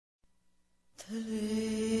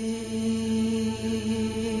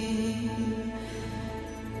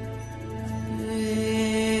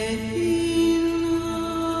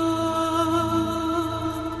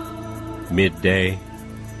Midday,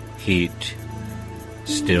 heat,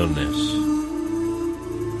 stillness.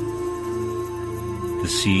 The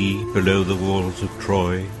sea below the walls of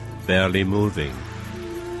Troy barely moving.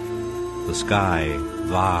 The sky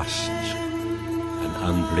vast and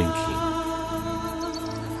unblinking.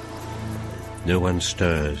 No one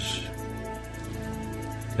stirs.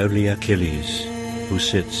 Only Achilles, who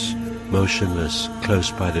sits motionless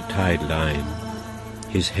close by the tide line,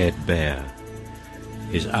 his head bare,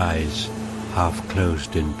 his eyes half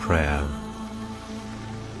closed in prayer.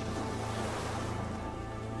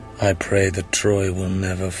 I pray that Troy will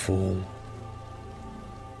never fall.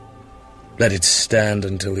 Let it stand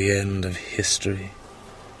until the end of history.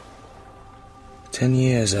 10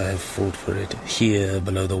 years I have fought for it, here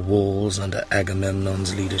below the walls under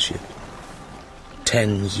Agamemnon's leadership.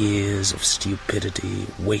 10 years of stupidity,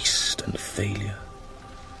 waste, and failure.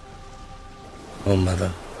 O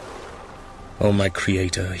Mother, O my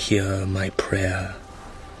Creator, hear my prayer.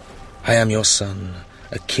 I am your son,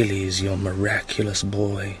 Achilles, your miraculous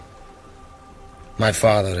boy. My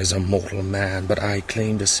father is a mortal man, but I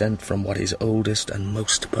claim descent from what is oldest and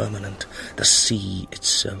most permanent, the sea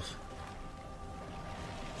itself.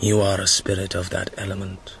 You are a spirit of that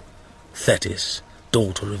element. Thetis,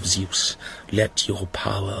 daughter of Zeus, let your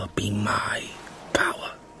power be my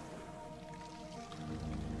power.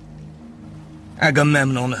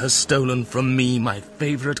 Agamemnon has stolen from me my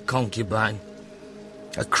favorite concubine,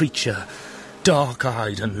 a creature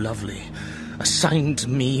dark-eyed and lovely, assigned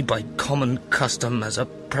me by common custom as a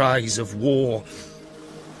prize of war.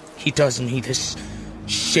 He does me this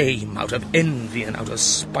shame out of envy and out of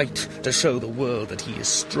spite, to show the world that he is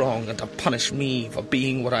strong and to punish me for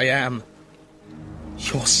being what I am.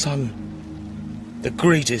 Your son, the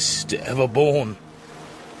greatest ever born,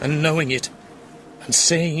 and knowing it and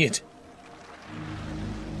saying it.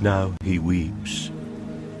 Now he weeps,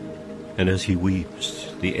 and as he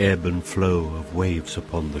weeps, the ebb and flow of waves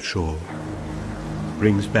upon the shore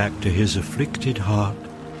brings back to his afflicted heart,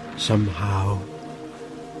 somehow,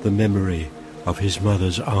 the memory of his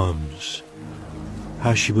mother's arms,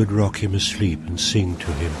 how she would rock him asleep and sing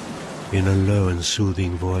to him, in a low and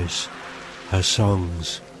soothing voice, her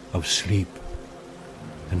songs of sleep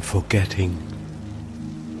and forgetting.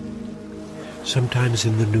 Sometimes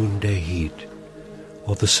in the noonday heat,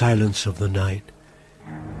 or the silence of the night,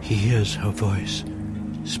 he hears her voice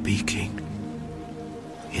speaking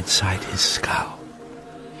inside his skull,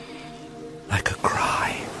 like a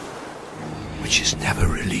cry which is never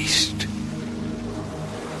released.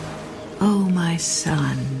 Oh, my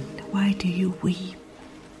son, why do you weep?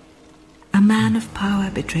 A man of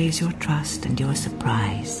power betrays your trust and you're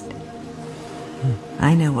surprised.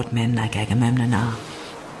 I know what men like Agamemnon are.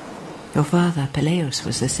 Your father, Peleus,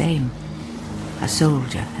 was the same. A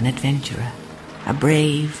soldier, an adventurer, a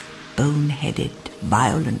brave, bone-headed,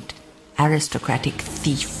 violent, aristocratic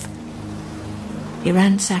thief. He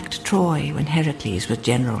ransacked Troy when Heracles was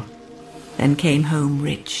general, then came home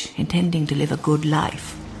rich, intending to live a good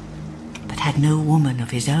life, but had no woman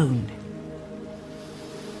of his own.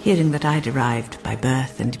 Hearing that I derived by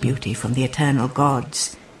birth and beauty from the eternal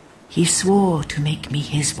gods, he swore to make me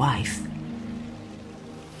his wife.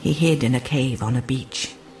 He hid in a cave on a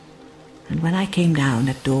beach, and when I came down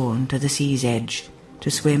at dawn to the sea's edge to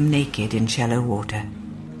swim naked in shallow water,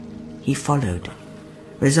 he followed,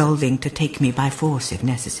 resolving to take me by force if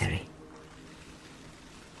necessary.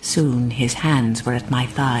 Soon his hands were at my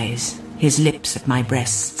thighs, his lips at my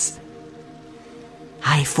breasts.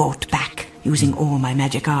 I fought back, using all my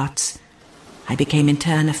magic arts. I became in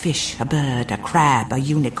turn a fish, a bird, a crab, a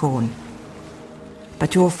unicorn.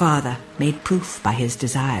 But your father, made proof by his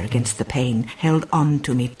desire against the pain, held on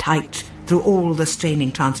to me tight through all the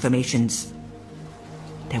straining transformations.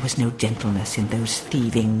 There was no gentleness in those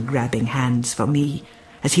thieving, grabbing hands for me,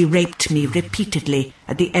 as he raped me repeatedly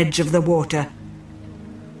at the edge of the water.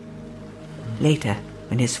 Later,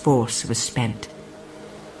 when his force was spent,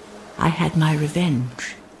 I had my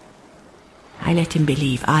revenge. I let him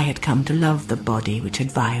believe I had come to love the body which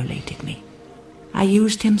had violated me. I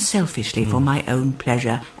used him selfishly for my own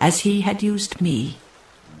pleasure, as he had used me.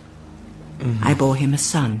 I bore him a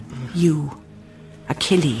son, you,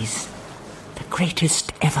 Achilles, the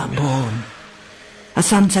greatest ever born. A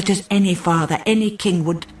son such as any father, any king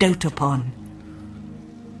would dote upon.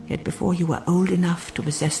 Yet before you were old enough to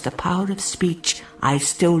possess the power of speech, I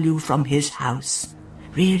stole you from his house,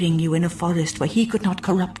 rearing you in a forest where he could not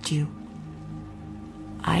corrupt you.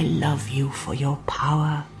 I love you for your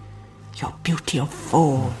power, your beauty of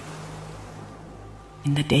fall.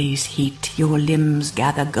 In the day's heat your limbs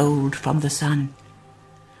gather gold from the sun,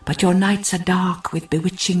 but your nights are dark with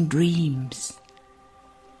bewitching dreams.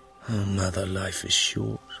 Oh, mother, life is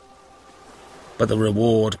short, but the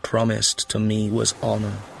reward promised to me was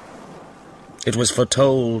honour. It was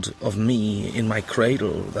foretold of me in my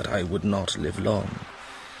cradle that I would not live long,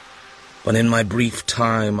 but in my brief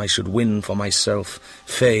time I should win for myself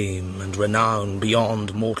fame and renown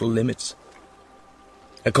beyond mortal limits.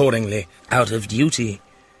 Accordingly, out of duty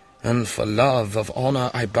and for love of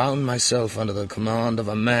honour, I bound myself under the command of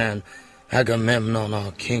a man, Agamemnon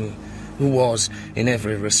our king, who was in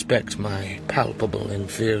every respect my palpable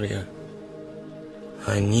inferior.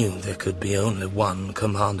 I knew there could be only one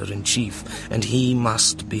commander-in-chief, and he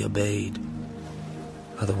must be obeyed.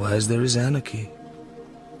 Otherwise there is anarchy.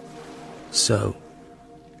 So,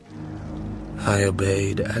 I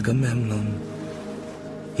obeyed Agamemnon,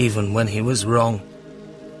 even when he was wrong.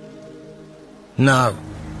 Now,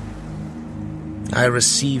 I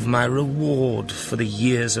receive my reward for the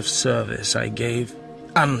years of service I gave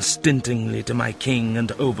unstintingly to my king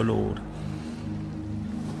and overlord.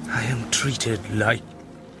 I am treated like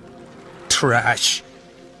trash.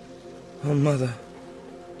 Oh, mother,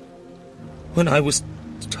 when I was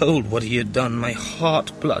told what he had done, my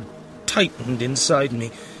heart blood tightened inside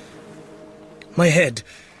me. My head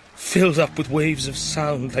filled up with waves of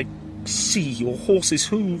sound like sea or horses'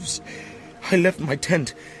 hooves. I left my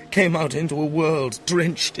tent, came out into a world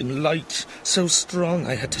drenched in light, so strong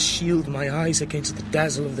I had to shield my eyes against the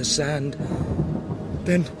dazzle of the sand.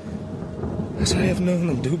 Then, as I have known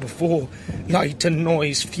them do before, light and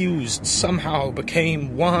noise fused, somehow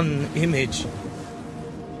became one image.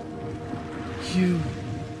 You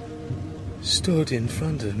stood in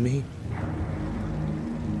front of me.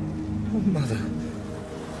 Oh, mother,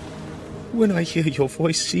 when I hear your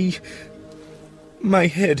voice, see, my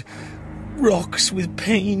head rocks with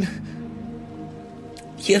pain.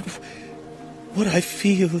 Yet what I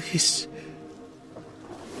feel is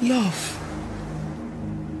love.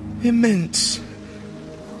 Immense,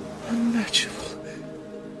 unnatural,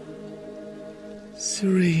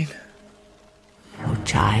 serene. O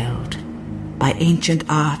child, by ancient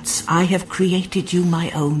arts I have created you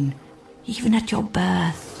my own. Even at your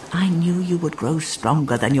birth I knew you would grow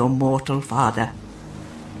stronger than your mortal father.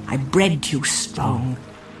 I bred you strong,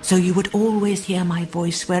 so you would always hear my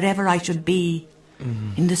voice wherever I should be,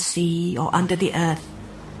 in the sea or under the earth,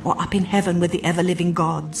 or up in heaven with the ever-living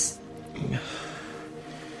gods.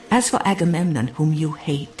 As for Agamemnon, whom you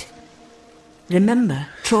hate, remember,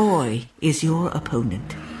 Troy is your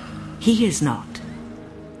opponent. He is not.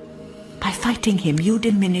 By fighting him, you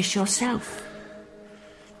diminish yourself.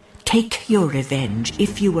 Take your revenge,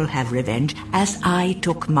 if you will have revenge, as I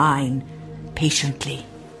took mine, patiently,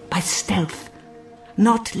 by stealth,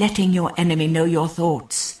 not letting your enemy know your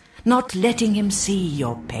thoughts, not letting him see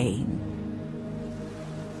your pain.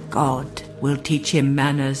 God will teach him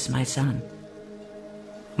manners, my son.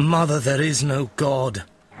 Mother, there is no God.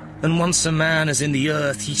 And once a man is in the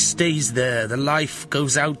earth, he stays there. The life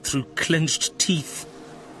goes out through clenched teeth.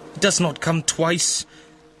 It does not come twice.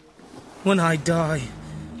 When I die,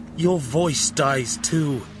 your voice dies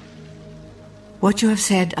too. What you have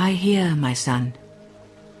said I hear, my son.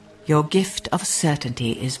 Your gift of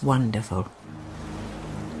certainty is wonderful.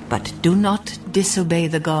 But do not disobey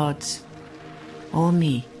the gods, or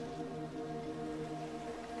me.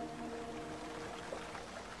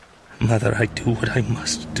 Mother, I do what I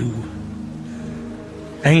must do.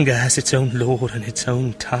 Anger has its own lord and its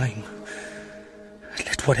own time.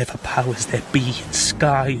 Let whatever powers there be in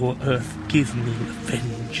sky or earth give me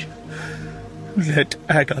revenge. Let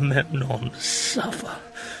Agamemnon suffer.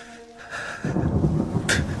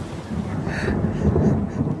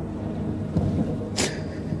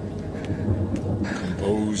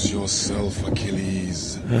 Compose yourself,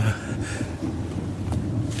 Achilles.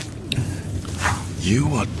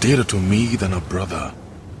 You are dearer to me than a brother,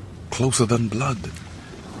 closer than blood.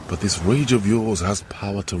 But this rage of yours has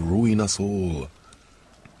power to ruin us all.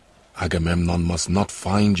 Agamemnon must not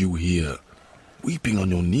find you here, weeping on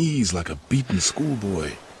your knees like a beaten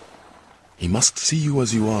schoolboy. He must see you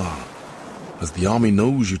as you are, as the army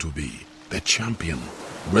knows you to be, their champion,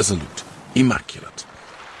 resolute, immaculate,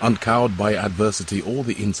 uncowed by adversity or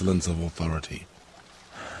the insolence of authority.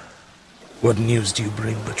 What news do you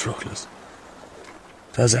bring, Patroclus?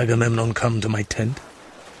 Does Agamemnon come to my tent?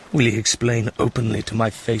 Will he explain openly to my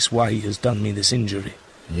face why he has done me this injury?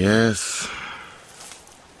 Yes,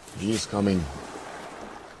 he is coming.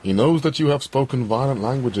 He knows that you have spoken violent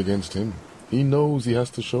language against him. He knows he has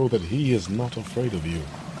to show that he is not afraid of you.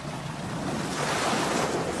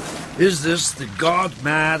 Is this the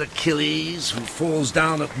god-mad Achilles who falls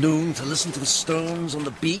down at noon to listen to the stones on the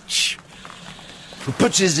beach? Who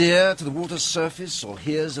puts his ear to the water's surface or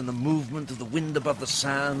hears in the movement of the wind above the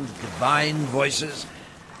sand divine voices?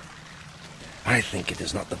 I think it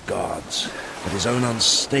is not the gods, but his own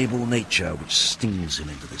unstable nature which stings him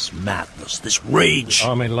into this madness, this rage. The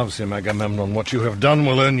army loves him, Agamemnon. What you have done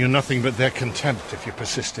will earn you nothing but their contempt if you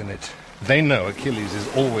persist in it. They know Achilles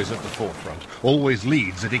is always at the forefront, always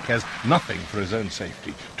leads, that he cares nothing for his own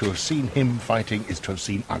safety. To have seen him fighting is to have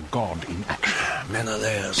seen a god in action.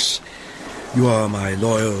 Menelaos, you are my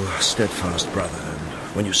loyal, steadfast brother, and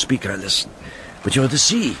when you speak I listen. But you are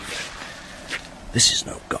deceived. This is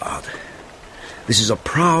no god. This is a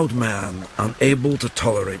proud man, unable to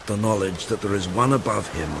tolerate the knowledge that there is one above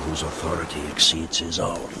him whose authority exceeds his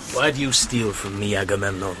own. Why do you steal from me,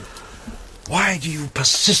 Agamemnon? Why do you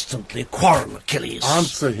persistently quarrel, Achilles?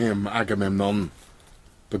 Answer him, Agamemnon.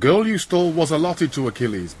 The girl you stole was allotted to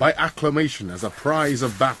Achilles by acclamation as a prize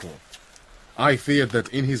of battle. I feared that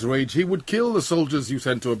in his rage he would kill the soldiers you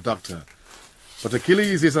sent to abduct her. But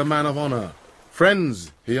Achilles is a man of honor.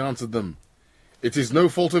 Friends, he answered them. It is no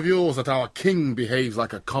fault of yours that our king behaves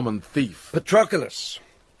like a common thief. Patroclus,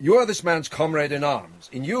 you are this man's comrade in arms.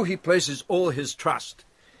 In you he places all his trust.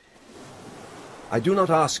 I do not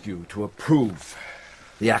ask you to approve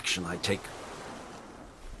the action I take.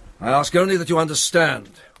 I ask only that you understand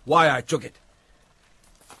why I took it.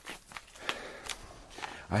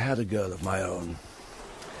 I had a girl of my own.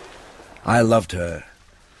 I loved her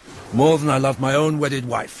more than I loved my own wedded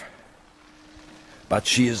wife. But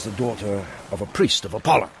she is the daughter of a priest of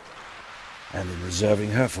Apollo, and in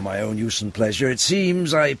reserving her for my own use and pleasure, it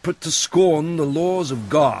seems I put to scorn the laws of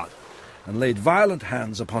God, and laid violent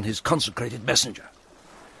hands upon his consecrated messenger.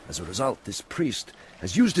 As a result, this priest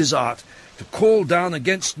has used his art to call down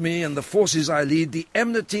against me and the forces I lead the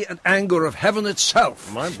enmity and anger of heaven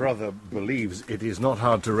itself. My brother believes it is not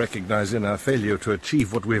hard to recognize in our failure to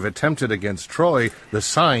achieve what we have attempted against Troy the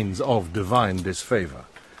signs of divine disfavor.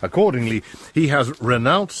 Accordingly, he has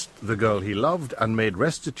renounced the girl he loved and made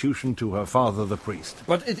restitution to her father, the priest.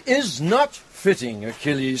 But it is not fitting,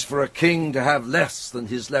 Achilles, for a king to have less than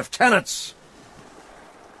his lieutenants.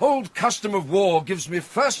 Old custom of war gives me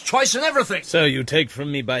first choice in everything. So you take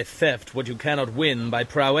from me by theft what you cannot win by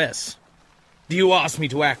prowess. Do you ask me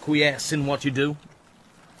to acquiesce in what you do?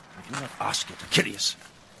 I do not ask it, Achilles.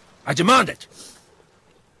 I demand it.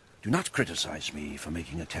 Do not criticize me for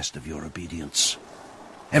making a test of your obedience.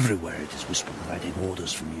 Everywhere it is whispered that I take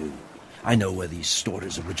orders from you. I know where these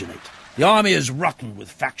stories originate. The army is rotten with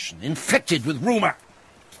faction, infected with rumor.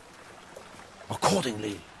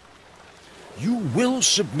 Accordingly, you will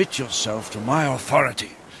submit yourself to my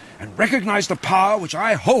authority and recognize the power which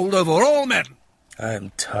I hold over all men. I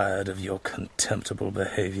am tired of your contemptible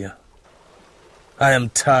behavior. I am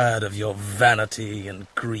tired of your vanity and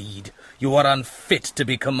greed. You are unfit to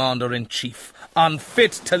be commander-in-chief,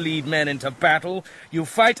 unfit to lead men into battle. You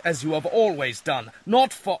fight as you have always done,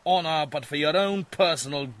 not for honor, but for your own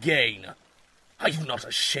personal gain. Are you not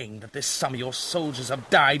ashamed that this summer your soldiers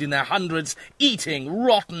have died in their hundreds, eating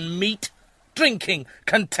rotten meat, drinking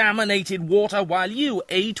contaminated water, while you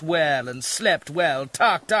ate well and slept well,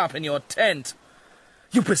 tucked up in your tent?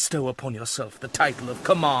 You bestow upon yourself the title of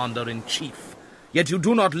commander-in-chief, yet you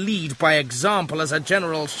do not lead by example as a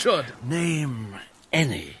general should. Name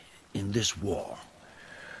any in this war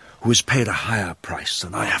who has paid a higher price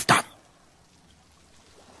than I have done.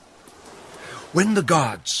 When the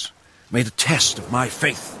gods made a test of my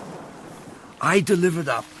faith, I delivered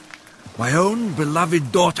up my own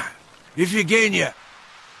beloved daughter, Iphigenia,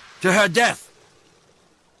 to her death.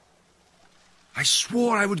 I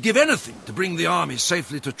swore I would give anything to bring the army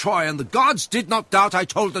safely to Troy, and the gods did not doubt I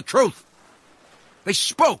told the truth. They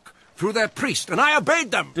spoke through their priest, and I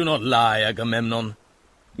obeyed them. Do not lie, Agamemnon.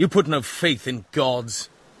 You put no faith in gods.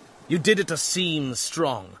 You did it to seem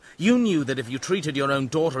strong. You knew that if you treated your own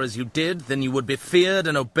daughter as you did, then you would be feared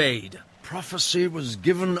and obeyed. Prophecy was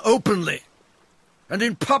given openly and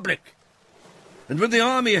in public. And when the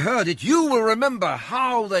army heard it, you will remember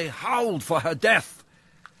how they howled for her death.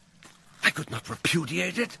 I could not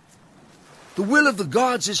repudiate it. The will of the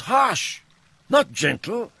gods is harsh, not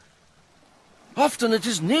gentle. Often it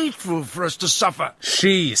is needful for us to suffer.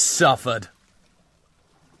 She suffered.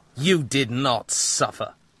 You did not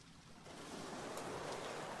suffer.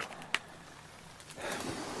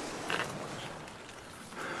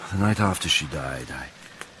 The night after she died, I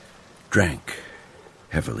drank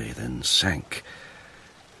heavily, then sank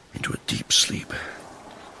into a deep sleep.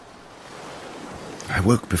 I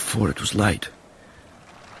woke before it was light.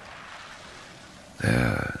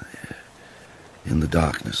 There, in the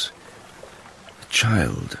darkness,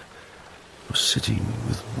 child was sitting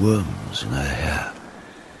with worms in her hair.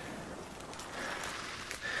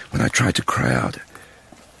 When I tried to cry out,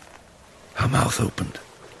 her mouth opened.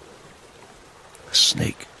 A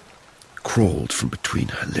snake crawled from between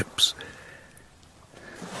her lips.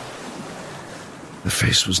 The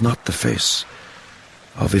face was not the face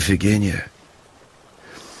of Iphigenia.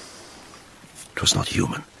 It was not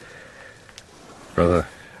human. Brother,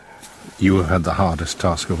 you have had the hardest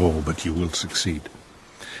task of all, but you will succeed.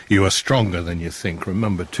 You are stronger than you think.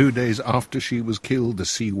 Remember, 2 days after she was killed, the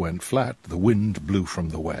sea went flat, the wind blew from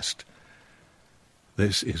the west.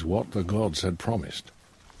 This is what the gods had promised.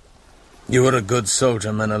 You are a good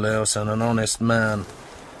soldier, Menelaos, and an honest man.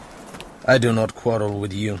 I do not quarrel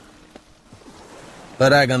with you.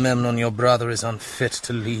 But Agamemnon, your brother, is unfit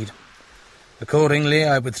to lead. Accordingly,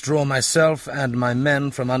 I withdraw myself and my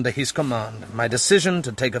men from under his command, my decision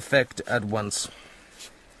to take effect at once.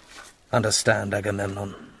 Understand,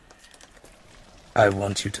 Agamemnon. I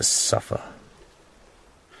want you to suffer.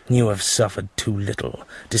 You have suffered too little.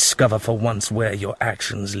 Discover for once where your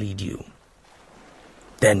actions lead you.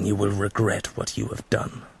 Then you will regret what you have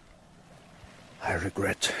done. I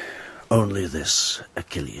regret only this,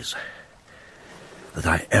 Achilles, that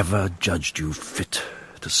I ever judged you fit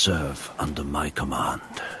to serve under my command.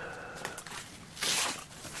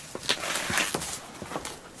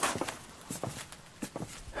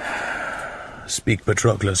 Speak,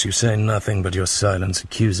 Patroclus, you say nothing, but your silence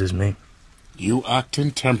accuses me. You act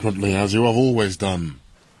intemperately, as you have always done.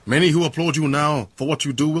 Many who applaud you now for what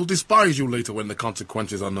you do will despise you later when the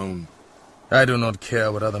consequences are known. I do not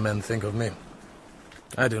care what other men think of me.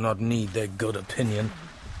 I do not need their good opinion.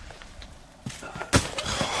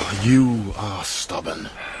 You are stubborn.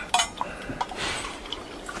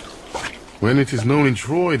 When it is known in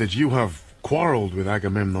Troy that you have quarreled with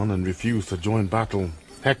Agamemnon and refused to join battle,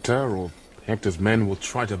 Hektor or Hektor's men will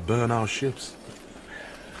try to burn our ships.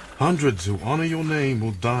 Hundreds who honor your name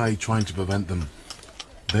will die trying to prevent them.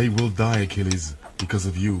 They will die, Achilles, because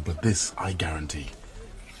of you, but this I guarantee.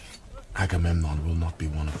 Agamemnon will not be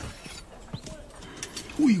one of them.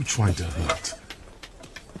 Who are you trying to hurt?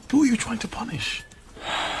 Who are you trying to punish?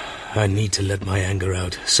 I need to let my anger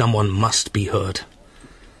out. Someone must be hurt.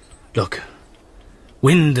 Look,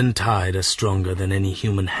 wind and tide are stronger than any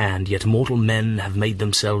human hand, yet mortal men have made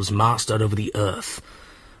themselves master over the earth,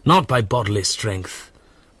 not by bodily strength,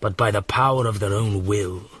 but by the power of their own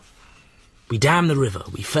will. We dam the river,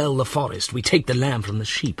 we fell the forest, we take the lamb from the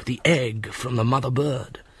sheep, the egg from the mother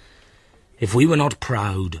bird. If we were not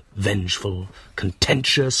proud, vengeful,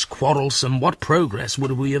 contentious, quarrelsome, what progress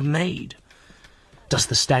would we have made? Does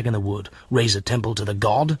the stag in the wood raise a temple to the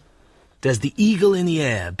god? Does the eagle in the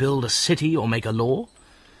air build a city or make a law?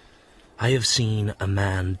 I have seen a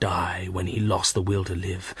man die when he lost the will to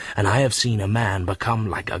live, and I have seen a man become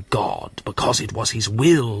like a god because it was his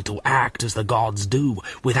will to act as the gods do,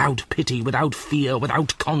 without pity, without fear,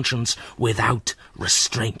 without conscience, without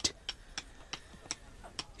restraint.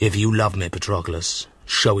 If you love me, Patroclus,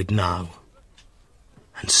 show it now,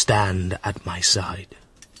 and stand at my side.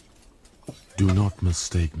 Do not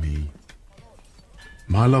mistake me.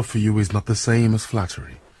 My love for you is not the same as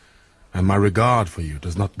flattery, and my regard for you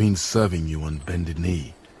does not mean serving you on bended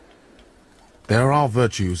knee. There are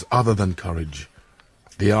virtues other than courage.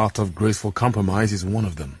 The art of graceful compromise is one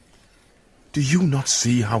of them. Do you not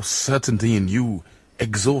see how certainty in you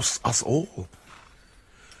exhausts us all?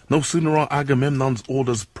 No sooner are Agamemnon's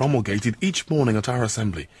orders promulgated each morning at our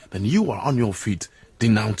assembly than you are on your feet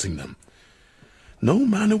denouncing them. No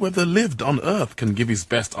man who ever lived on earth can give his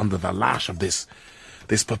best under the lash of this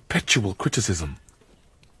perpetual criticism.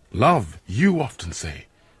 Love, you often say,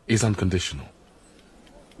 is unconditional.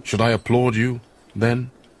 Should I applaud you,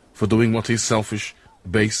 then, for doing what is selfish,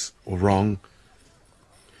 base, or wrong?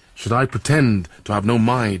 Should I pretend to have no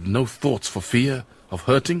mind, no thoughts for fear of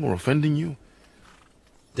hurting or offending you?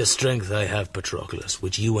 The strength I have, Patroclus,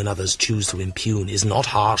 which you and others choose to impugn, is not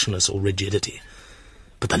harshness or rigidity,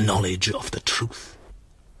 but the knowledge of the truth.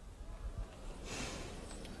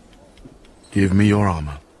 Give me your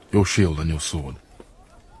armor, your shield, and your sword.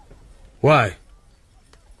 Why?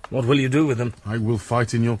 What will you do with them? I will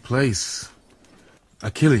fight in your place.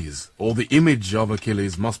 Achilles, or the image of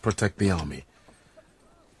Achilles, must protect the army.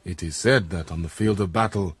 It is said that on the field of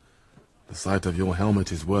battle, the sight of your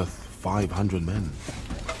helmet is worth 500 men.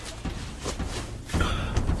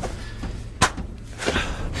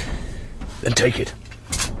 Then take it.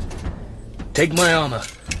 Take my armor.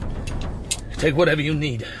 Take whatever you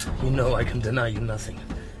need. You know I can deny you nothing.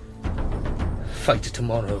 Fight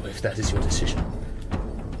tomorrow if that is your decision.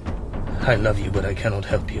 I love you, but I cannot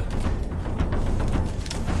help you.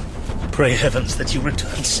 Pray heavens that you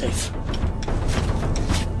return safe.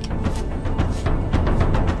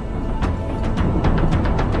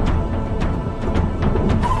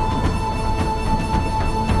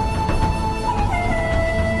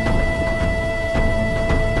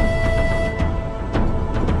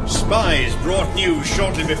 Spies brought news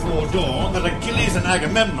shortly before dawn that Achilles and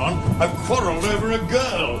Agamemnon have quarrelled over a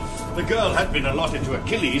girl. The girl had been allotted to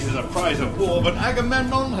Achilles as a prize of war, but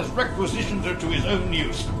Agamemnon has requisitioned her to his own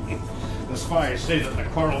use. The spies say that the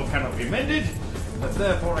quarrel cannot be mended, that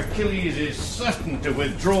therefore Achilles is certain to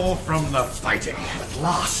withdraw from the fighting. At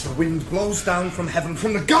last the wind blows down from heaven,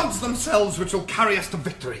 from the gods themselves, which will carry us to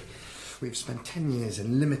victory. We've spent 10 years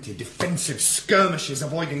in limited defensive skirmishes,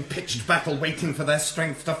 avoiding pitched battle, waiting for their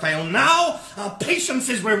strength to fail. Now our patience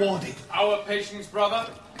is rewarded. Our patience, brother?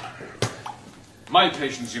 My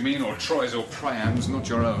patience, you mean, or Troy's or Priam's, not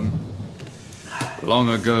your own. Long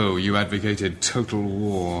ago you advocated total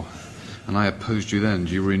war, and I opposed you then.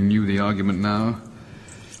 Do you renew the argument now?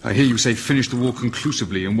 I hear you say finish the war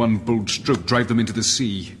conclusively in one bold stroke, drive them into the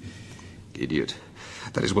sea. Idiot.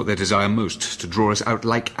 That is what they desire most, to draw us out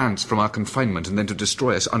like ants from our confinement and then to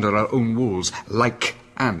destroy us under our own walls, like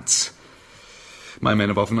ants. My men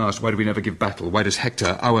have often asked, why do we never give battle? Why does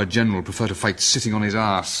Hektor, our general, prefer to fight sitting on his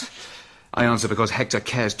arse? I answer because Hektor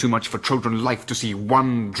cares too much for Trojan life to see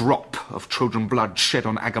one drop of Trojan blood shed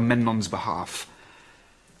on Agamemnon's behalf.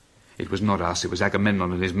 It was not us, it was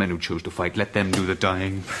Agamemnon and his men who chose to fight. Let them do the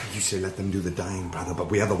dying. You say let them do the dying, brother, but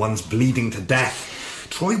we are the ones bleeding to death.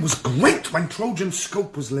 Troy was great when Trojan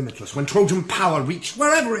scope was limitless, when Trojan power reached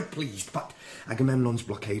wherever it pleased, but Agamemnon's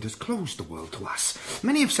blockade has closed the world to us.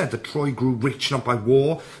 Many have said that Troy grew rich not by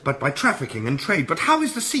war, but by trafficking and trade. But how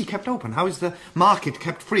is the sea kept open? How is the market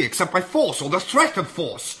kept free, except by force or the threat of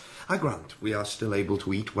force? I grant we are still able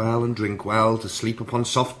to eat well and drink well, to sleep upon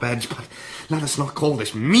soft beds, but let us not call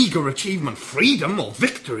this meagre achievement freedom or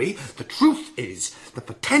victory. The truth is that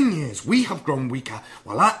for 10 years we have grown weaker,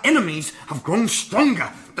 while our enemies have grown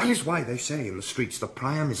stronger. That is why they say in the streets that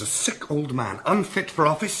Priam is a sick old man, unfit for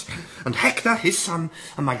office, and Hektor, his son,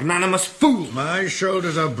 a magnanimous fool. My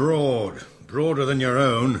shoulders are broad, broader than your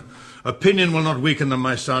own. Opinion will not weaken them,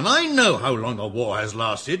 my son. I know how long a war has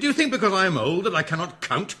lasted. Do you think because I am old that I cannot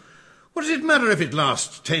count? What does it matter if it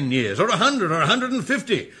lasts 10 years, or 100, or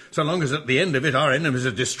 150, so long as at the end of it our enemies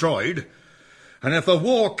are destroyed? And if the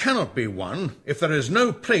war cannot be won, if there is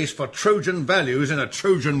no place for Trojan values in a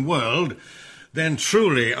Trojan world, then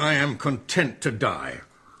truly I am content to die.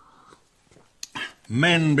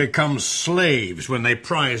 Men become slaves when they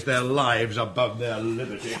prize their lives above their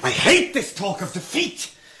liberty. I hate this talk of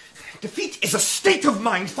defeat. Defeat is a state of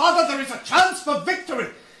mind. Father, there is a chance for victory.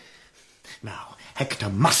 Now,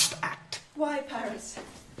 Hektor must act. Why, Paris?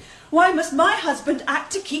 Why must my husband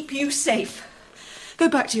act to keep you safe? Go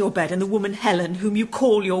back to your bed and the woman Helen, whom you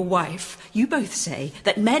call your wife. You both say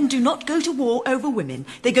that men do not go to war over women.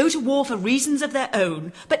 They go to war for reasons of their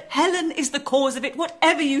own. But Helen is the cause of it,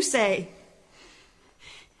 whatever you say.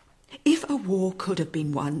 If a war could have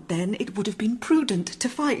been won, then it would have been prudent to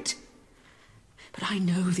fight. But I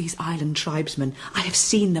know these island tribesmen. I have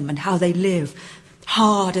seen them and how they live.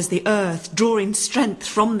 Hard as the earth, drawing strength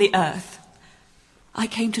from the earth. I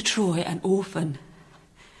came to Troy an orphan.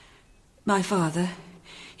 My father,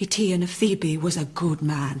 Eetion of Thebe, was a good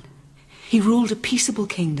man. He ruled a peaceable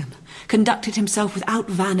kingdom, conducted himself without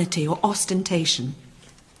vanity or ostentation.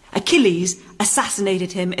 Achilles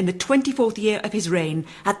assassinated him in the 24th year of his reign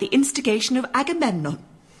at the instigation of Agamemnon,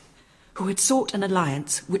 who had sought an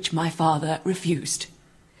alliance which my father refused.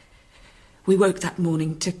 We woke that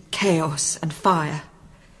morning to chaos and fire.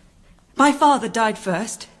 My father died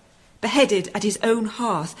first, beheaded at his own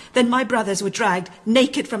hearth. Then my brothers were dragged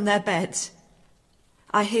naked from their beds.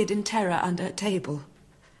 I hid in terror under a table.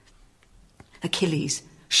 Achilles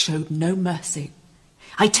showed no mercy.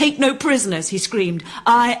 I take no prisoners, he screamed.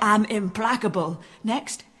 I am implacable.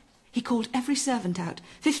 Next, he called every servant out,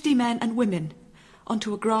 50 men and women,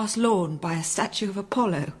 onto a grass lawn by a statue of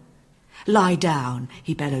Apollo. Lie down,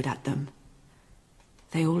 he bellowed at them.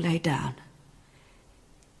 They all lay down.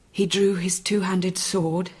 He drew his two-handed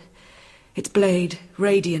sword, its blade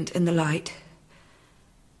radiant in the light,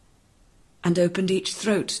 and opened each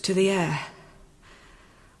throat to the air.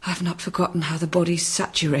 I've not forgotten how the bodies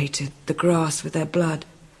saturated the grass with their blood,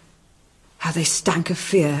 how they stank of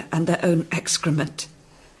fear and their own excrement.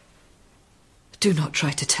 Do not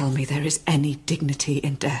try to tell me there is any dignity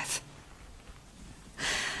in death.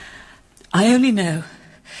 I only know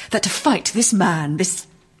that to fight this man, this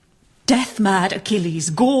death-mad Achilles,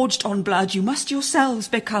 gorged on blood, you must yourselves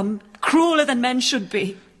become crueler than men should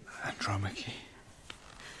be. Andromache,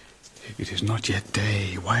 It is not yet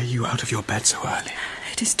day. Why are you out of your bed so early?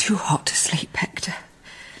 It is too hot to sleep, Hektor.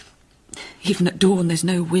 Even at dawn there's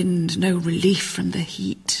no wind, no relief from the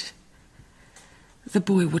heat. The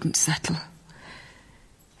boy wouldn't settle.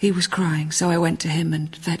 He was crying, so I went to him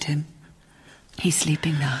and fed him. He's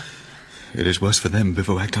sleeping now. It is worse for them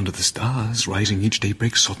bivouacked under the stars, rising each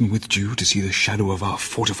daybreak sodden with dew to see the shadow of our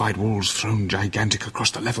fortified walls thrown gigantic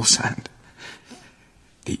across the level sand.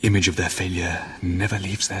 The image of their failure never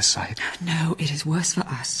leaves their sight. No, it is worse for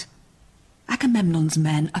us. Agamemnon's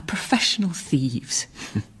men are professional thieves.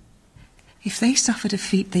 If they suffer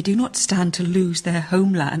defeat, they do not stand to lose their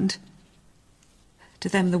homeland. To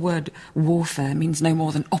them the word warfare means no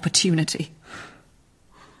more than opportunity.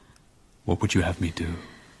 What would you have me do?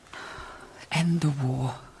 End the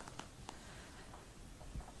war.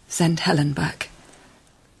 Send Helen back.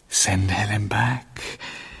 Send Helen back?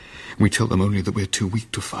 We tell them only that we're too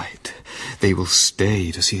weak to fight. They will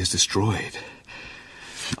stay to see us destroyed.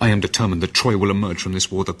 I am determined that Troy will emerge from this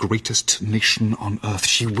war the greatest nation on earth.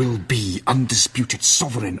 She will be undisputed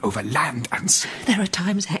sovereign over land and sea. There are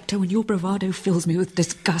times, Hektor, when your bravado fills me with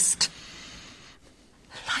disgust.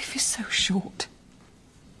 Life is so short.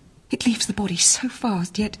 It leaves the body so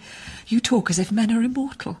fast, yet you talk as if men are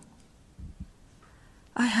immortal.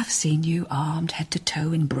 I have seen you armed head to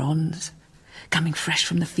toe in bronze, coming fresh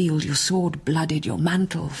from the field, your sword blooded, your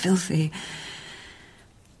mantle filthy.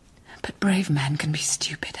 But brave men can be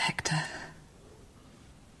stupid, Hektor.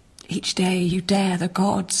 Each day you dare the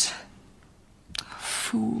gods.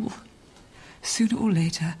 Fool. Sooner or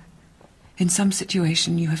later, in some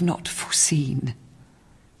situation you have not foreseen,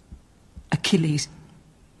 Achilles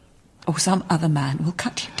or some other man will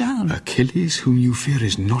cut you down. Achilles, whom you fear,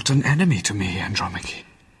 is not an enemy to me, Andromache.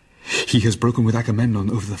 He has broken with Agamemnon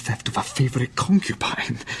over the theft of a favourite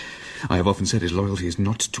concubine. I have often said his loyalty is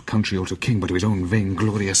not to country or to king, but to his own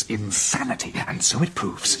vainglorious insanity, and so it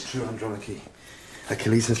proves. It's true, Andromache.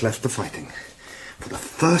 Achilles has left the fighting. For the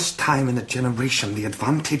first time in a generation, the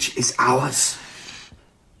advantage is ours.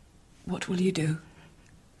 What will you do?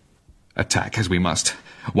 Attack as we must,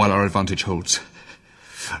 while our advantage holds.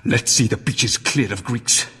 Let's see the beaches cleared of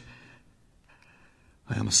Greeks.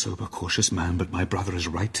 I am a sober, cautious man, but my brother is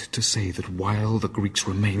right to say that while the Greeks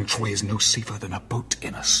remain, Troy is no safer than a boat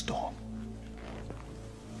in a storm.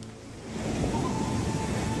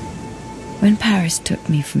 When Paris took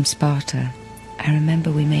me from Sparta, I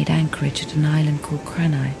remember we made anchorage at an island called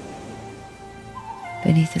Cranae,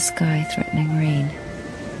 beneath a sky threatening rain.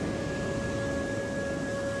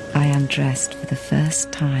 I undressed for the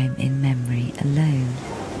first time in memory alone,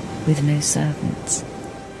 with no servants.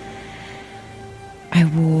 I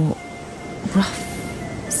wore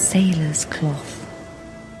rough sailor's cloth.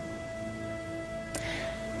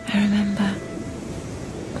 I remember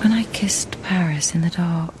when I kissed Paris in the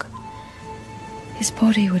dark, his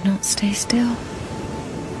body would not stay still.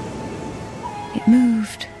 It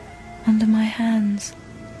moved under my hands.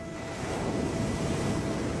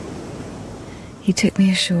 He took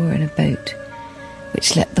me ashore in a boat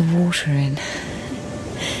which let the water in.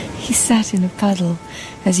 He sat in a puddle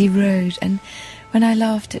as he rowed, and when I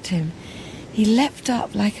laughed at him, he leapt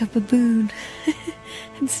up like a baboon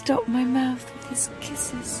and stopped my mouth with his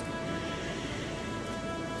kisses.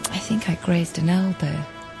 I think I grazed an elbow,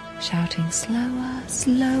 shouting, "Slower,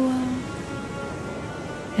 slower."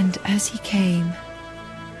 And as he came,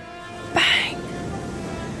 bang!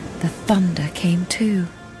 The thunder came too.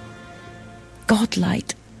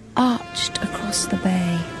 Godlight arched across the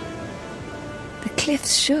bay. The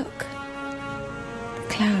cliffs shook. The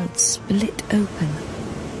clouds split open.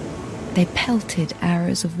 They pelted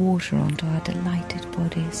arrows of water onto our delighted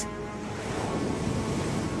bodies.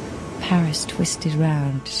 Paris twisted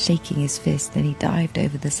round, shaking his fist, then he dived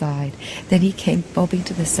over the side. Then he came bobbing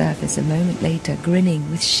to the surface a moment later, grinning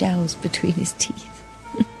with shells between his teeth.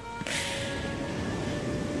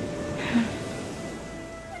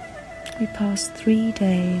 We passed 3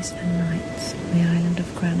 days and nights on the island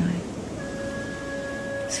of Cranae,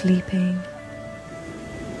 sleeping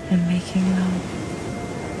and making love,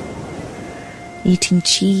 eating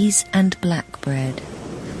cheese and black bread,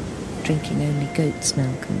 drinking only goat's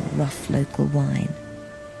milk and rough local wine.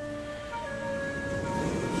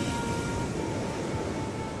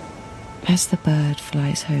 As the bird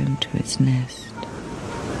flies home to its nest,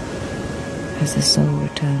 as the soul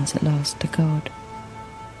returns at last to God,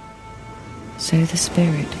 so the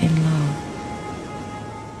spirit in love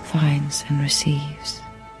finds and receives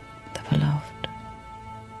the beloved.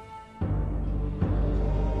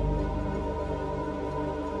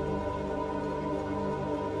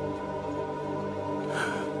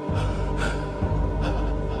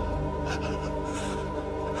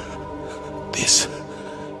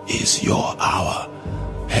 is your hour,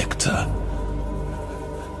 Hektor.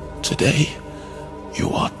 Today, you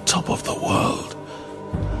are top of the world.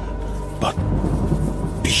 But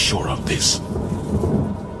be sure of this.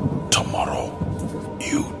 Tomorrow,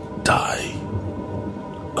 you die.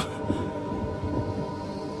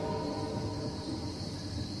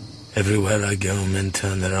 Everywhere I go, men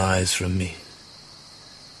turn their eyes from me.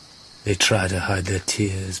 They try to hide their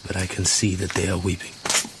tears, but I can see that they are weeping.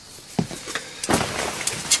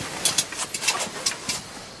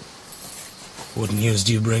 What news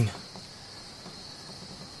do you bring?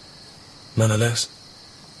 Menelaos?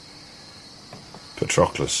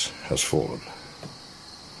 Patroclus has fallen.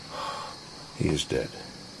 He is dead.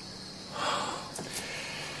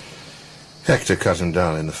 Hector cut him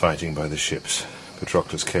down in the fighting by the ships.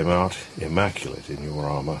 Patroclus came out, immaculate in your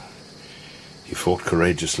armor. He fought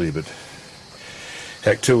courageously, but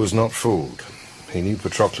Hector was not fooled. He knew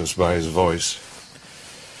Patroclus by his voice.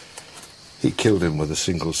 He killed him with a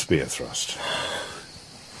single spear thrust.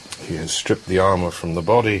 He has stripped the armor from the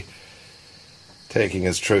body, taking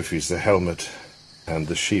as trophies the helmet and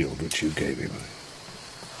the shield which you gave him.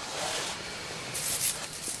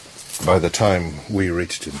 By the time we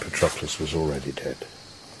reached him, Patroclus was already dead.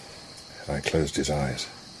 I closed his eyes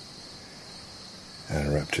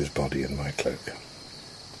and wrapped his body in my cloak.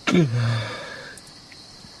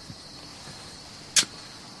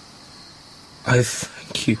 I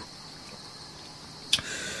thank you.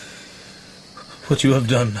 What you have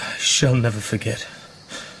done, I shall never forget.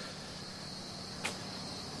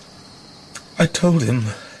 I told him,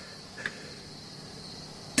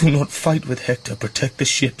 do not fight with Hector, protect the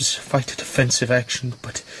ships, fight a defensive action,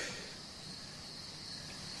 but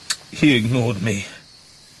he ignored me.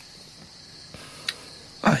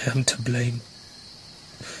 I am to blame.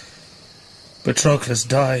 Patroclus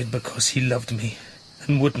died because he loved me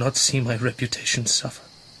and would not see my reputation suffer.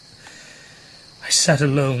 I sat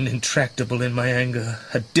alone, intractable in my anger,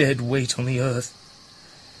 a dead weight on the earth.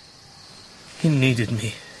 He needed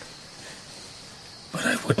me, but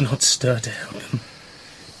I would not stir to help him.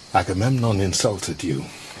 Agamemnon insulted you.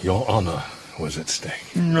 Your honor was at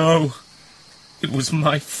stake. No, it was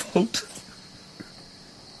my fault.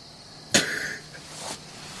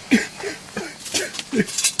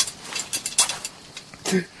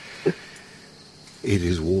 It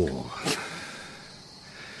is war,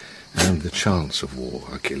 and the chance of war,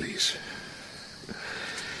 Achilles.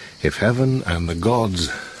 If heaven and the gods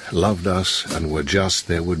loved us and were just,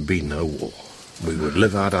 there would be no war. We would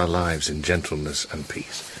live out our lives in gentleness and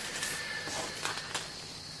peace.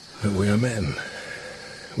 But we are men.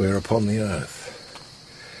 We are upon the earth.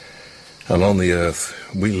 And on the earth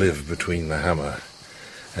we live between the hammer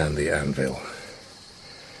and the anvil.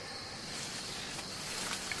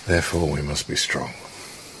 Therefore we must be strong.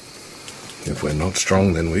 If we're not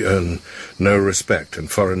strong, then we earn no respect, and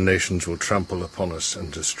foreign nations will trample upon us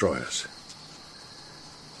and destroy us.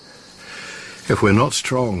 If we're not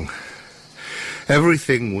strong,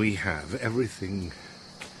 everything we have, everything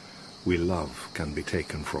we love can be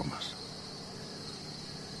taken from us.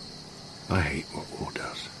 I hate what war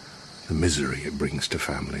does. The misery it brings to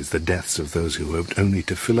families, the deaths of those who hoped only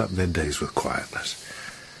to fill up their days with quietness.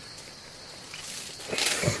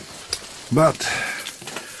 But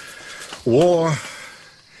war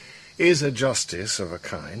is a justice of a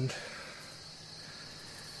kind.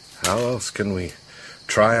 How else can we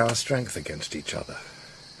try our strength against each other,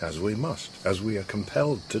 as we must, as we are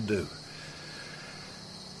compelled to do?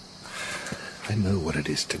 I know what it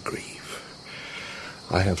is to grieve.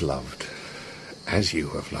 I have loved, as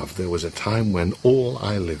you have loved. There was a time when all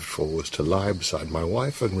I lived for was to lie beside my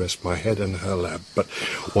wife and rest my head in her lap. But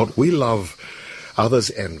what we love, others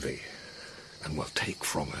envy, and will take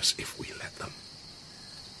from us if we let them.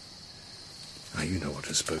 Now you know what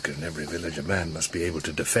is spoken in every village. A man must be able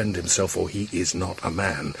to defend himself, or he is not a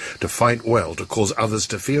man. To fight well, to cause others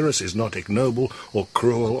to fear us, is not ignoble or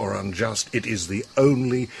cruel or unjust. It is the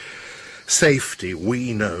only safety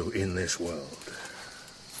we know in this world.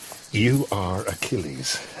 You are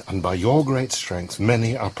Achilles, and by your great strength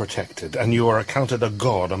many are protected, and you are accounted a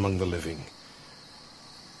god among the living.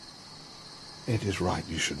 It is right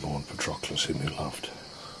you should mourn Patroclus, whom you loved.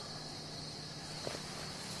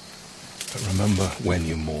 But remember, when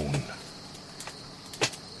you mourn,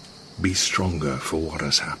 be stronger for what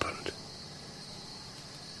has happened.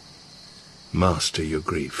 Master your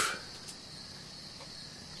grief.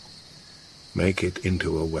 Make it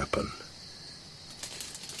into a weapon.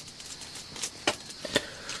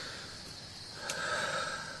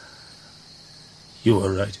 You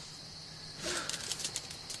are right.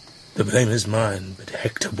 The blame is mine, but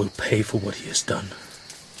Hector will pay for what he has done.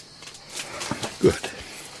 Good.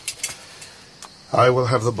 I will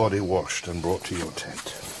have the body washed and brought to your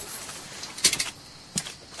tent.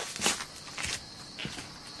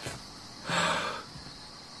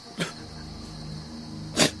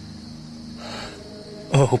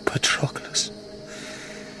 Oh, Patroclus,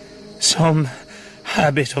 some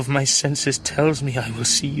habit of my senses tells me I will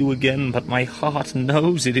see you again, but my heart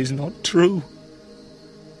knows it is not true.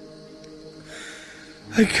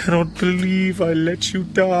 I cannot believe I let you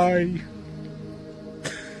die.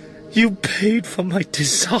 You paid for my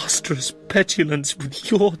disastrous petulance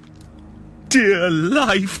with your dear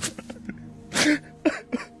life.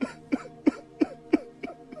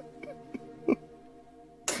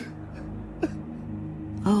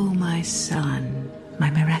 Oh, my son, my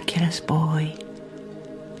miraculous boy,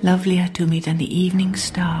 lovelier to me than the evening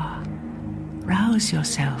star, rouse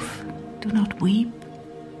yourself, do not weep.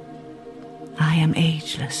 I am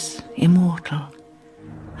ageless, immortal,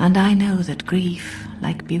 and I know that grief,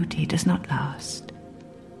 like beauty, does not last.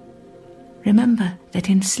 Remember that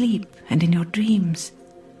in sleep and in your dreams,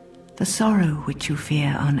 the sorrow which you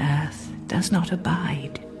fear on earth does not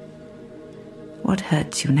abide. What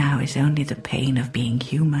hurts you now is only the pain of being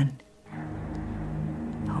human.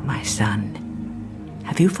 Oh, my son,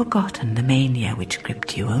 have you forgotten the mania which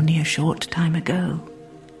gripped you only a short time ago?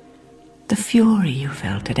 The fury you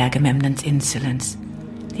felt at Agamemnon's insolence,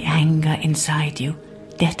 the anger inside you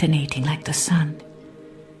detonating like the sun.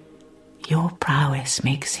 Your prowess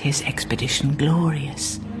makes his expedition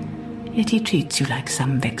glorious, yet he treats you like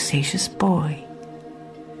some vexatious boy.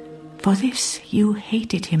 For this you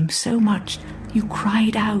hated him so much, you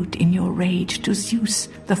cried out in your rage to Zeus,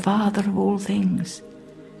 the father of all things.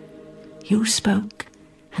 You spoke,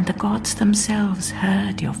 and the gods themselves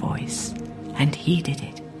heard your voice and heeded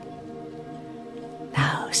it.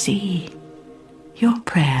 Now see, your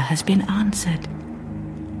prayer has been answered.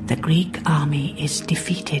 The Greek army is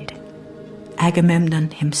defeated.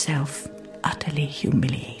 Agamemnon himself utterly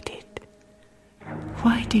humiliated.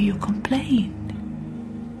 Why do you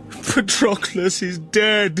complain? Patroclus is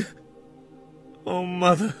dead. Oh,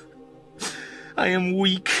 mother, I am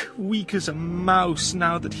weak as a mouse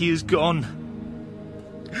now that he is gone.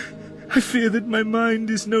 I fear that my mind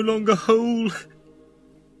is no longer whole.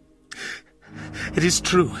 It is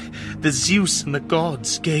true, the Zeus and the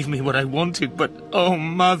gods gave me what I wanted, but, oh,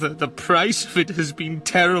 mother, the price of it has been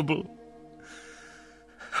terrible.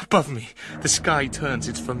 Above me, the sky turns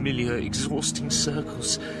its familiar, exhausting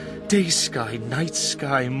circles. Day sky, night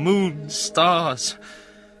sky, moon, stars.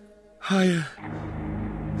 Higher,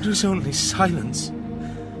 it was only silence.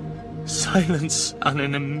 Silence and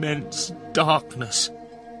an immense darkness.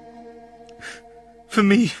 For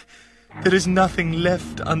me, there is nothing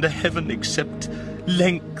left under heaven except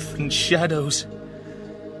length and shadows.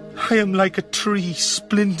 I am like a tree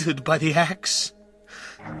splintered by the axe.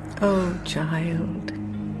 Oh, child,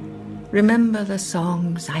 remember the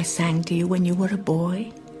songs I sang to you when you were a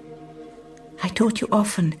boy? I taught you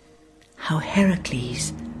often how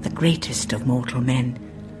Heracles, the greatest of mortal men,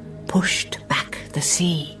 pushed back the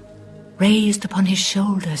sea, raised upon his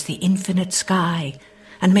shoulders the infinite sky,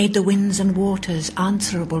 and made the winds and waters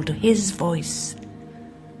answerable to his voice.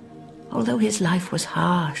 Although his life was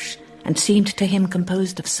harsh and seemed to him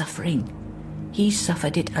composed of suffering, he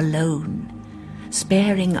suffered it alone,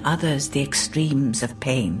 sparing others the extremes of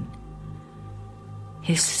pain.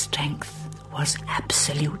 His strength was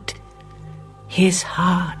absolute, his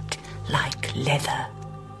heart like leather.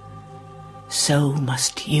 So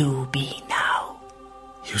must you be now.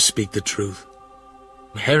 You speak the truth.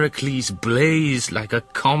 Heracles blazed like a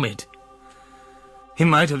comet. He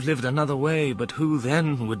might have lived another way, but who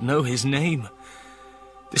then would know his name?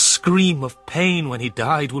 The scream of pain when he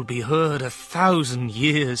died will be heard 1,000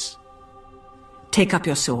 years. Take up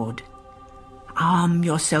your sword. Arm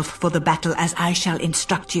yourself for the battle as I shall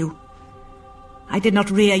instruct you. I did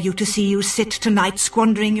not rear you to see you sit tonight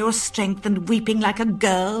squandering your strength and weeping like a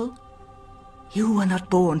girl. You were not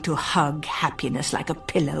born to hug happiness like a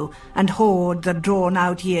pillow and hoard the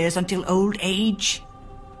drawn-out years until old age.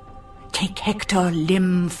 Take Hektor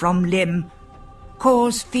limb from limb.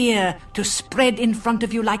 Cause fear to spread in front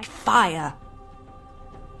of you like fire.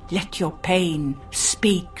 Let your pain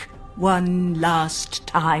speak one last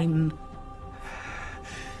time.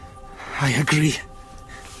 I agree.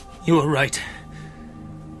 You are right.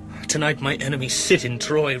 Tonight my enemies sit in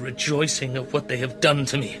Troy rejoicing of what they have done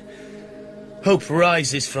to me. Hope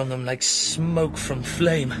rises from them like smoke from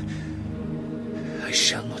flame. I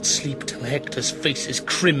shall not sleep till Hektor's face is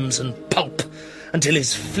crimson pulp, until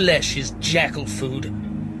his flesh is jackal food.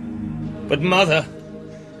 But, mother,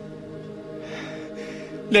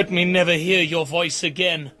 let me never hear your voice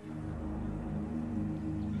again.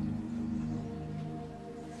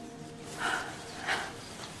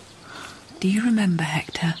 Do you remember,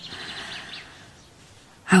 Hektor,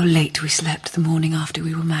 how late we slept the morning after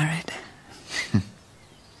we were married?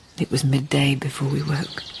 It was midday before we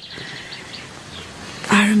woke.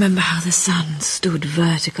 I remember how the sun stood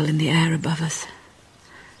vertical in the air above us.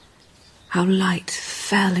 How light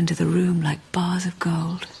fell into the room like bars of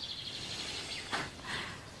gold.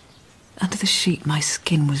 Under the sheet my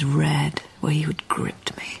skin was red where you had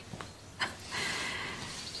gripped me.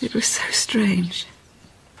 It was so strange,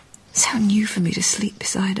 so new for me to sleep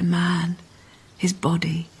beside a man, his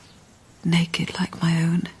body naked like my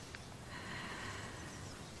own.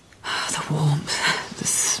 The warmth, the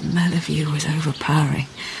smell of you was overpowering.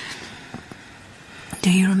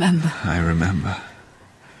 Do you remember? I remember.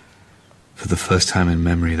 For the first time in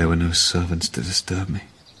memory, there were no servants to disturb me.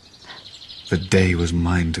 The day was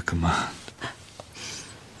mine to command.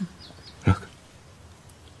 Look.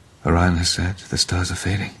 Orion has said the stars are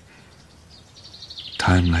fading.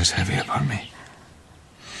 Time lies heavy upon me.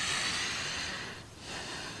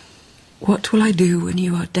 What will I do when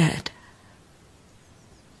you are dead?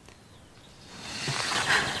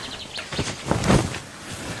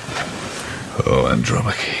 Oh,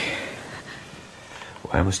 Andromache.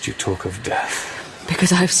 Why must you talk of death?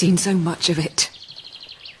 Because I've seen so much of it.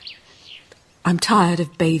 I'm tired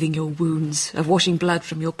of bathing your wounds, of washing blood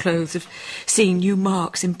from your clothes, of seeing new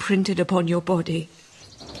marks imprinted upon your body.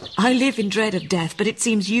 I live in dread of death, but it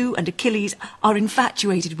seems you and Achilles are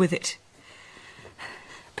infatuated with it.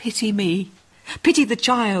 Pity me. Pity the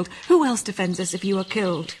child. Who else defends us if you are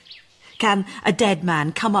killed? Can a dead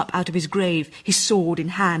man come up out of his grave, his sword in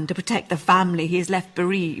hand, to protect the family he has left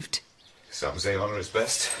bereaved? Some say honour is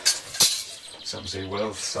best. Some say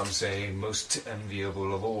wealth. Some say most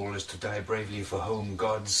enviable of all is to die bravely for home,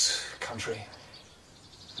 gods, country.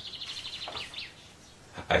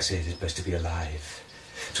 I say it is best to be alive,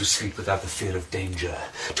 to sleep without the fear of danger,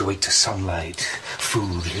 to wake to sunlight,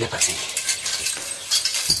 food, liberty.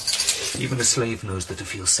 Even a slave knows that to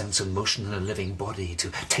feel sense and motion in a living body,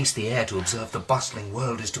 to taste the air, to observe the bustling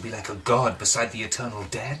world, is to be like a god beside the eternal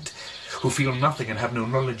dead, who feel nothing and have no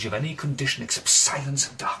knowledge of any condition except silence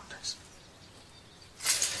and darkness.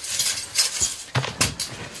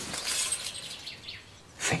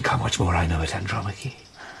 Think how much more I know it, Andromache.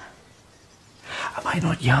 Am I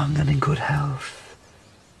not young and in good health?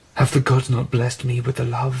 Have the gods not blessed me with the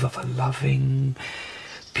love of a loving,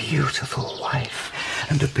 beautiful wife,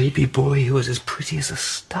 and a baby boy who is as pretty as a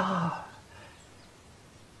star?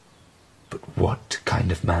 But what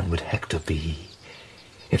kind of man would Hektor be?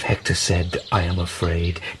 If Hektor said, I am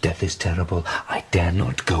afraid, death is terrible, I dare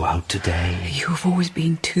not go out today. You have always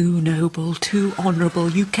been too noble, too honourable.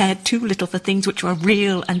 You cared too little for things which were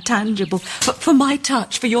real and tangible. For my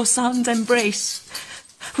touch, for your son's embrace.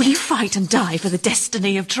 Will you fight and die for the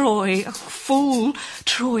destiny of Troy? Oh, fool!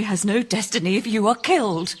 Troy has no destiny if you are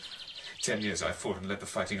killed. 10 years I fought and led the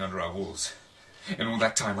fighting under our walls. In all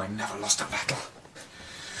that time I never lost a battle.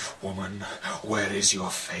 Woman, where is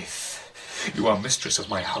your faith? You are mistress of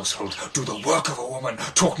my household. Do the work of a woman.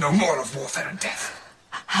 Talk no more of warfare and death.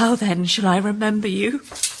 How then shall I remember you?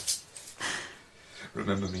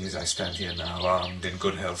 Remember me as I stand here now, armed, in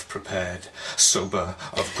good health, prepared, sober,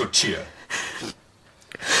 of good cheer.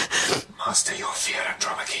 Master your fear,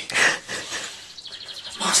 Andromache.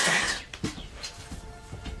 Master it.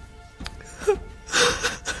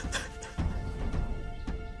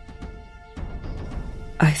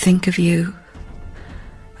 I think of you,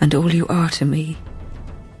 and all you are to me,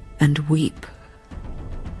 and weep.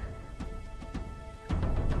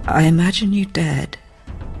 I imagine you dead.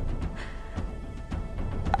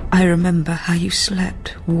 I remember how you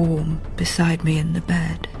slept warm beside me in the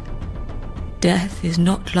bed. Death is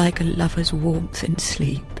not like a lover's warmth in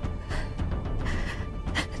sleep.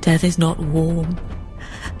 Death is not warm,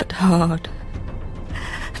 but hard,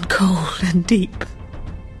 and cold and deep.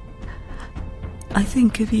 I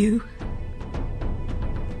think of you,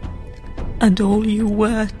 and all you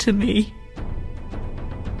were to me,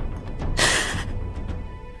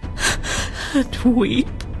 and weep.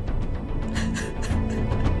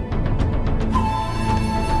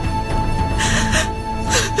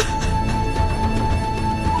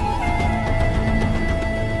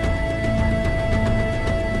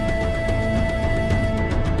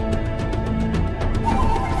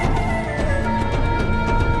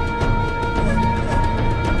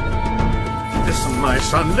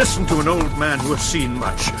 Son, listen to an old man who has seen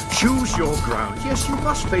much. Choose your ground. Yes, you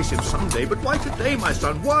must face him someday, but why today, my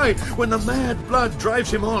son? Why, when the mad blood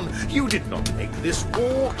drives him on? You did not make this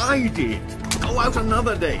war, I did. Go out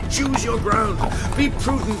another day. Choose your ground. Be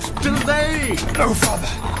prudent. Delay. No, father.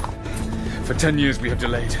 For 10 years we have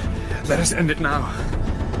delayed. Let us end it now.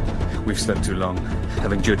 We've slept too long,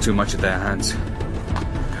 have endured too much at their hands.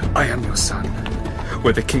 I am your son.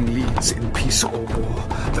 Where the king leads in peace or war,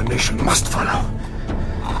 the nation must follow.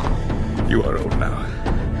 You are old now.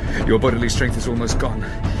 Your bodily strength is almost gone.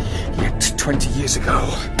 Yet 20 years ago,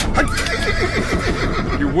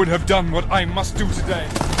 you would have done what I must do today.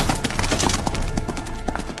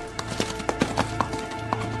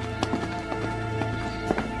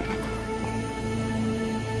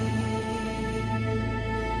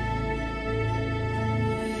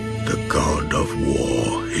 The god of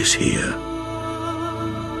war is here.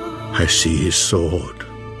 I see his sword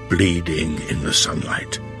bleeding in the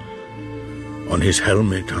sunlight. On his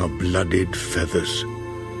helmet are blooded feathers.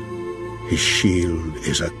 His shield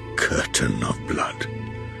is a curtain of blood.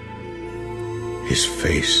 His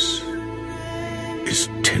face is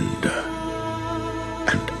tinder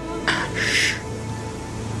and ash.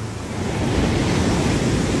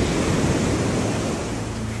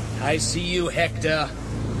 I see you, Hektor.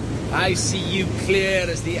 I see you clear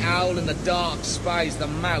as the owl in the dark spies the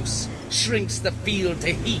mouse, shrinks the field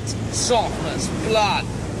to heat, softness, blood.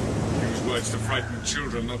 Use words to frighten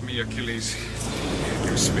children, not me, Achilles.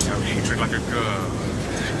 You spit out hatred like a girl.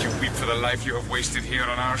 You weep for the life you have wasted here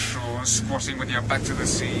on our shores, squatting with your back to the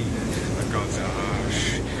sea. The gods are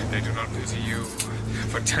harsh. They do not pity you.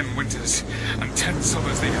 For 10 winters and 10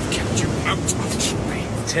 summers they have kept you out of Troy.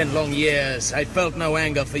 10 long years. I felt no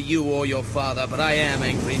anger for you or your father, but I am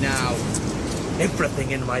angry now.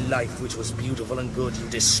 Everything in my life which was beautiful and good you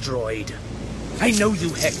destroyed. I know you,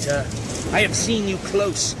 Hektor. I have seen you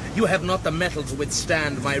close. You have not the mettle to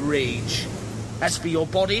withstand my rage. As for your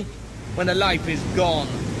body, when the life is gone,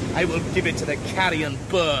 I will give it to the carrion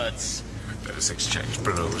birds. Let us exchange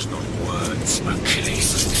blows, not words,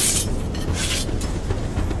 Achilles.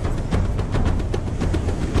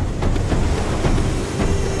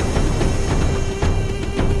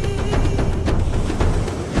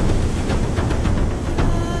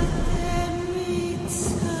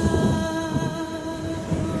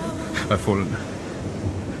 I've fallen.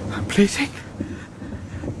 I'm bleeding.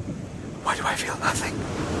 Why do I feel nothing?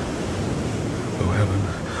 Oh, heaven,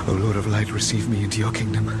 oh, Lord of light, receive me into your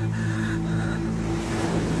kingdom.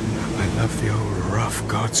 I love the old rough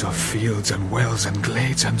gods of fields and wells and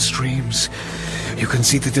glades and streams. You can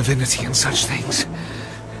see the divinity in such things.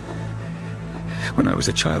 When I was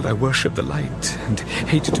a child, I worshipped the light and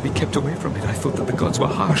hated to be kept away from it. I thought that the gods were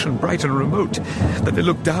harsh and bright and remote, that they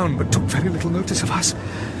looked down but took very little notice of us.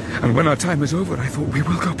 And when our time is over, I thought we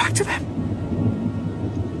will go back to them.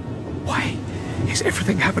 Why is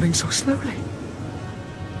everything happening so slowly?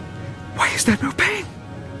 Why is there no pain?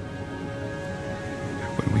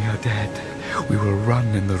 When we are dead, we will run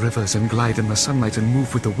in the rivers and glide in the sunlight and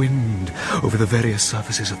move with the wind over the various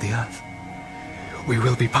surfaces of the earth. We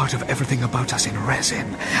will be part of everything about us in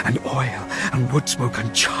resin and oil and wood smoke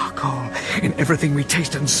and charcoal, in everything we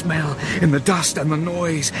taste and smell, in the dust and the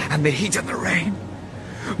noise and the heat and the rain.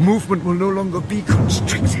 Movement will no longer be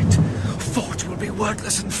constricted. Thought will be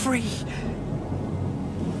wordless and free.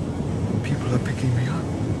 People are picking me up.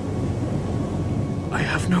 I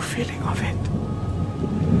have no feeling of it.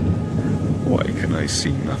 Why can I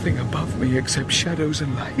see nothing above me except shadows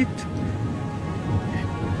and light?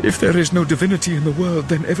 If there is no divinity in the world,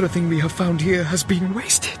 then everything we have found here has been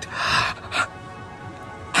wasted.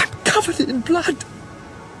 I'm covered in blood.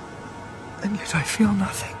 And yet I feel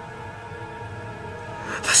nothing.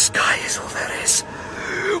 The sky is all there is.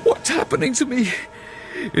 What's happening to me?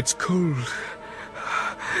 It's cold.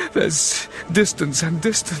 There's distance and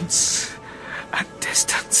distance and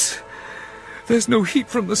distance. There's no heat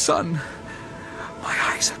from the sun. My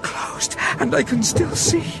eyes are closed and I can still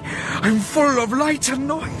see. I'm full of light and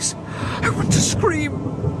noise. I want to scream.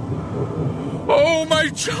 Oh, my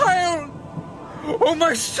child! Oh,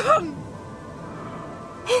 my son!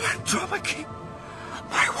 Oh, Andromache!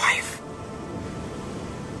 My wife!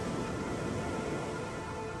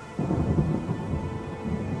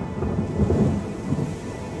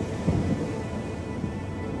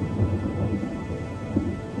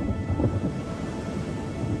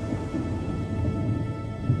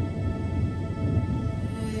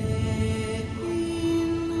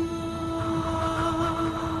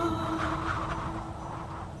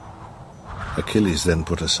 Achilles then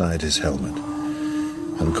put aside his helmet,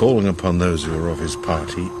 and calling upon those who were of his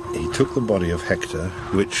party, he took the body of Hektor,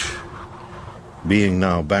 which, being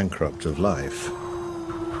now bankrupt of life,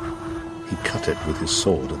 he cut it with his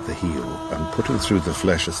sword at the heel, and putting through the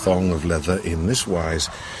flesh a thong of leather in this wise,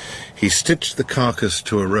 he stitched the carcass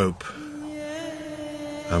to a rope,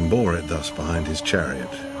 and bore it thus behind his chariot.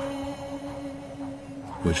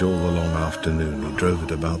 which all the long afternoon he drove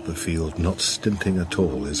it about the field, not stinting at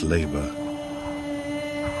all his labour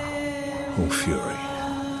or fury.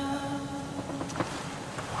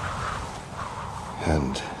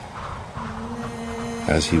 And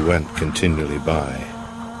as he went continually by,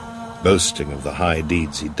 boasting of the high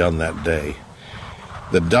deeds he'd done that day,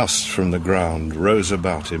 the dust from the ground rose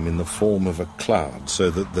about him in the form of a cloud,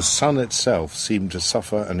 so that the sun itself seemed to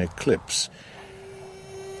suffer an eclipse,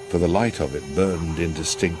 for the light of it burned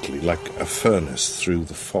indistinctly, like a furnace through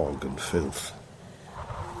the fog and filth.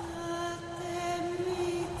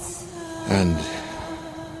 And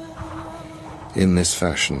in this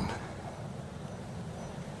fashion,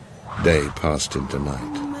 day passed into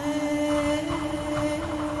night.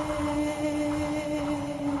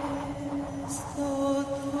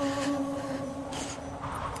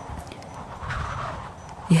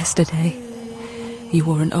 Yesterday, you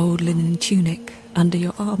wore an old linen tunic under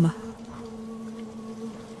your armour.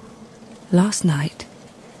 Last night,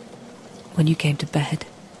 when you came to bed,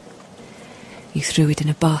 you threw it in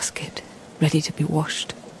a basket, ready to be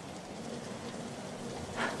washed.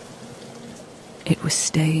 It was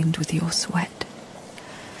stained with your sweat,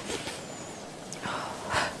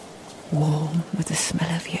 warm with the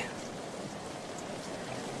smell of you.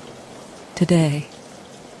 Today,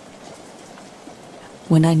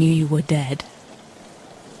 when I knew you were dead,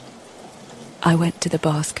 I went to the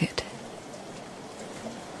basket.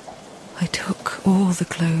 I took all the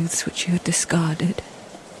clothes which you had discarded.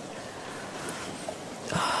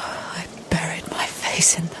 I buried my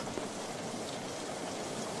face in them.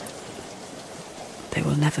 They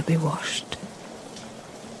will never be washed.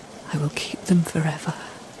 I will keep them forever.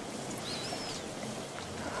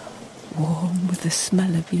 Warm with the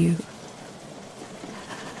smell of you.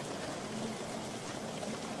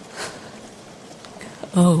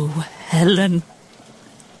 Oh, Helen.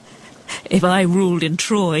 If I ruled in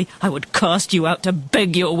Troy, I would cast you out to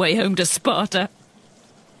beg your way home to Sparta.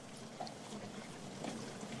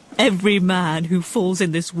 Every man who falls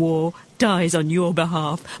in this war dies on your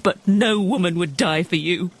behalf, but no woman would die for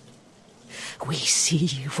you. We see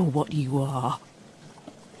you for what you are.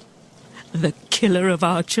 The killer of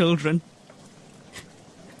our children.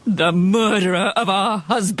 The murderer of our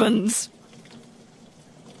husbands.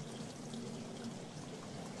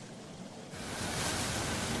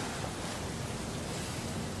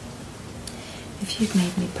 If you'd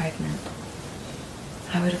made me pregnant,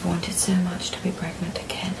 I would have wanted so much to be pregnant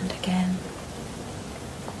again and again.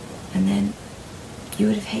 And then you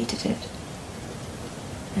would have hated it.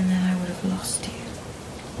 And then I would have lost you.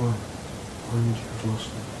 Why? Why would you have lost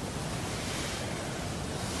me?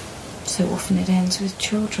 So often it ends with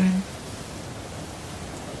children.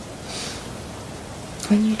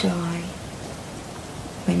 When you die,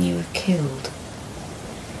 when you are killed,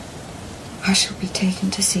 I shall be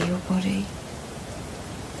taken to see your body.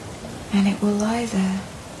 And it will lie there,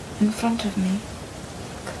 in front of me,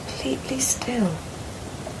 completely still,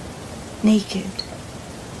 naked,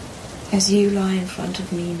 as you lie in front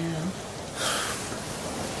of me now.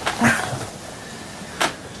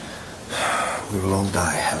 We will all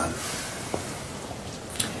die, Helen.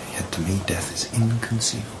 Yet to me, death is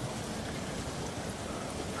inconceivable.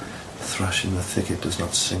 The thrush in the thicket does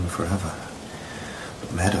not sing forever,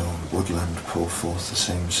 but meadow and woodland pour forth the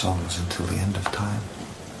same songs until the end of time.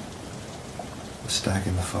 The stag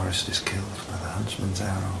in the forest is killed by the huntsman's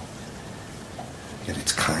arrow, yet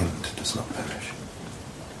its kind does not perish.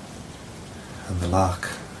 And the lark,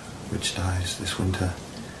 which dies this winter,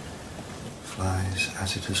 flies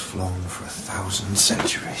as it has flown for 1,000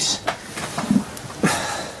 centuries.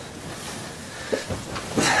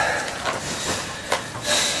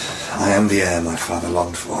 I am the heir my father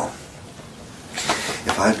longed for.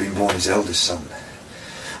 If I had been born his eldest son,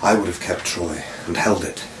 I would have kept Troy and held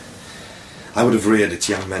it. I would have reared its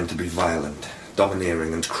young men to be violent,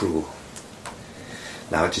 domineering and cruel.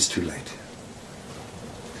 Now it is too late.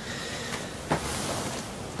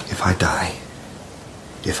 If I die,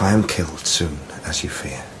 if I am killed soon, as you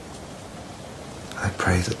fear, I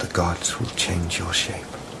pray that the gods will change your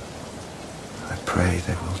shape. I pray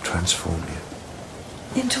they will transform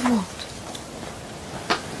you. Into what?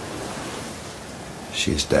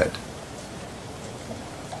 She is dead.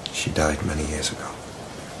 She died many years ago.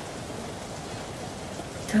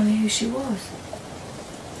 Tell me who she was.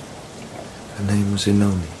 Her name was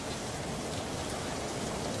Inoni.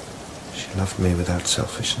 She loved me without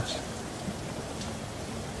selfishness.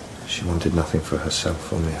 She wanted nothing for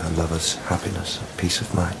herself, only her lover's happiness and peace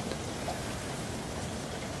of mind.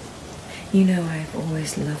 You know I've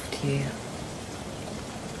always loved you.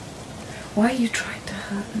 Why are you trying to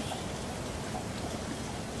hurt me?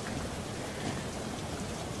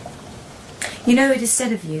 You know, it is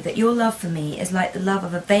said of you that your love for me is like the love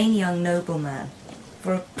of a vain young nobleman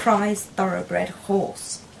for a prized thoroughbred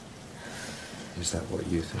horse. Is that what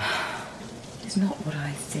you think? It is not what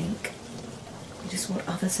I think. It is what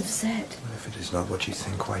others have said. Well, if it is not what you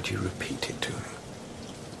think, why do you repeat it to me?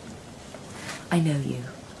 I know you.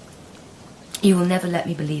 You will never let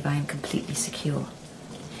me believe I am completely secure.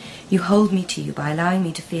 You hold me to you by allowing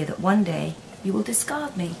me to fear that one day you will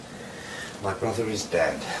discard me. My brother is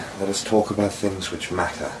dead. Let us talk about things which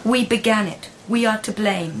matter. We began it. We are to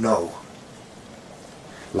blame. No.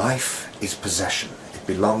 Life is possession. It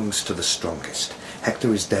belongs to the strongest.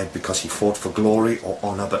 Hektor is dead because he fought for glory or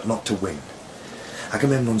honor, but not to win.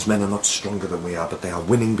 Agamemnon's men are not stronger than we are, but they are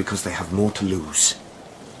winning because they have more to lose.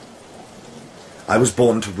 I was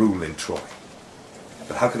born to rule in Troy.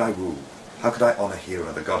 But how could I rule? How could I honor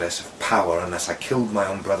Hera, the goddess of power, unless I killed my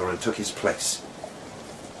own brother and took his place?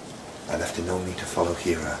 I left Enone to follow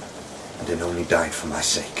Hera, and Enone died for my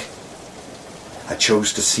sake. I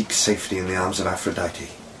chose to seek safety in the arms of Aphrodite.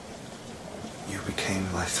 You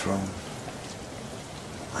became my throne,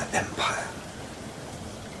 my empire,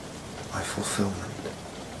 my fulfillment.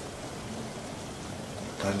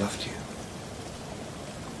 And I loved you.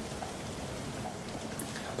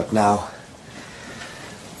 But now,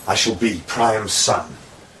 I shall be Priam's son.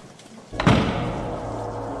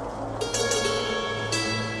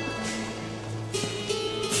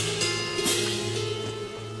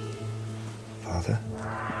 Father,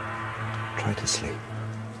 try to sleep.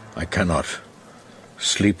 I cannot.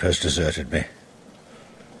 Sleep has deserted me.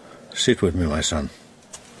 Sit with me, my son.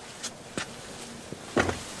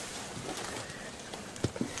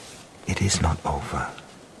 It is not over.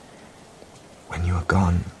 When you are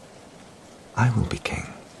gone, I will be king.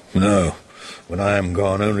 No. When I am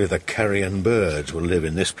gone, only the carrion birds will live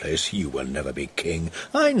in this place. You will never be king.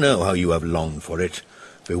 I know how you have longed for it.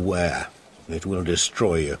 Beware. It will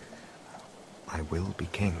destroy you. I will be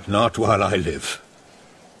king. Not while I live.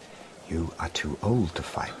 You are too old to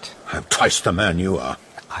fight. I'm twice the man you are.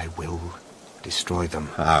 I will destroy them.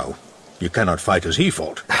 How? You cannot fight as he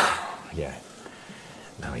fought. Yeah.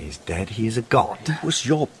 Now he is dead, he is a god. He was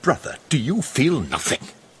your brother. Do you feel nothing?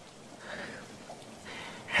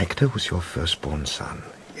 Hektor was your firstborn son,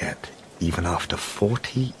 yet, even after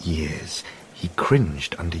 40 years, he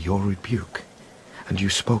cringed under your rebuke, and you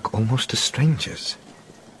spoke almost as strangers.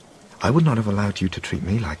 I would not have allowed you to treat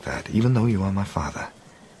me like that, even though you are my father.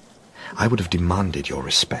 I would have demanded your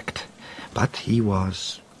respect, but he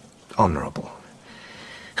was honorable.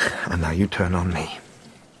 And now you turn on me.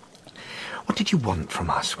 What did you want from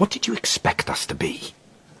us? What did you expect us to be?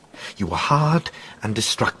 You were hard and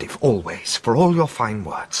destructive, always, for all your fine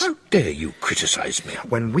words. How dare you criticize me?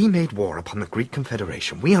 When we made war upon the Greek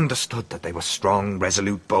Confederation, we understood that they were strong,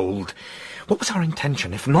 resolute, bold. What was our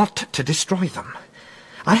intention, if not to destroy them?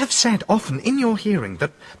 I have said often in your hearing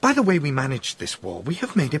that, by the way we managed this war, we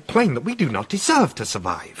have made it plain that we do not deserve to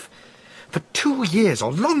survive. For 2 years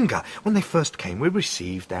or longer, when they first came, we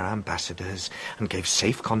received their ambassadors and gave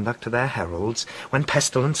safe conduct to their heralds. When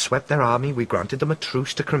pestilence swept their army, we granted them a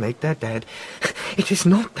truce to cremate their dead. It is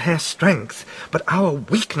not their strength, but our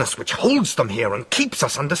weakness which holds them here and keeps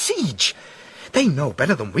us under siege. They know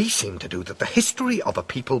better than we seem to do that the history of a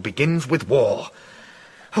people begins with war.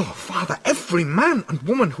 Oh, Father, every man and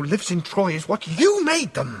woman who lives in Troy is what you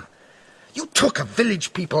made them. You took a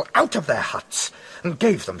village people out of their huts and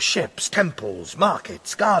gave them ships, temples,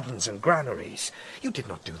 markets, gardens and granaries. You did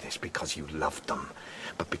not do this because you loved them,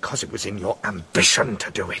 but because it was in your ambition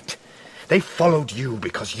to do it. They followed you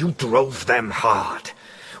because you drove them hard.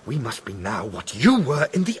 We must be now what you were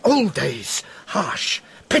in the old days, harsh,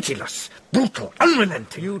 pitiless, brutal,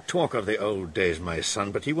 unrelenting. You talk of the old days, my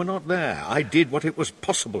son, but you were not there. I did what it was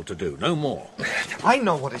possible to do, no more. I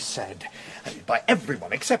know what is said by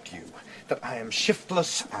everyone except you, that I am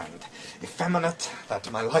shiftless and effeminate, that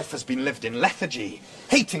my life has been lived in lethargy,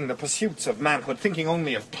 hating the pursuits of manhood, thinking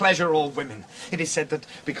only of pleasure or women. It is said that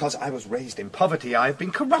because I was raised in poverty, I have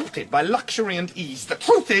been corrupted by luxury and ease. The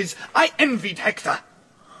truth is, I envied Hektor.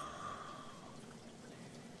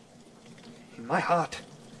 In my heart,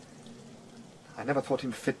 I never thought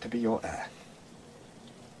him fit to be your heir.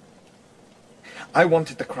 I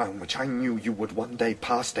wanted the crown which I knew you would one day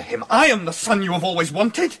pass to him. I am the son you have always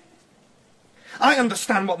wanted. I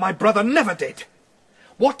understand what my brother never did.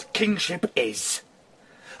 What kingship is.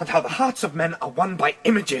 And how the hearts of men are won by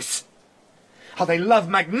images. How they love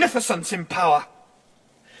magnificence in power.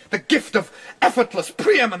 The gift of effortless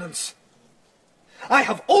preeminence. I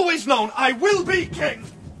have always known I will be king.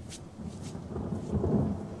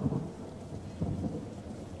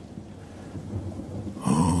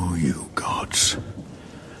 Oh, you gods.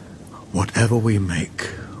 Whatever we make,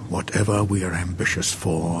 whatever we are ambitious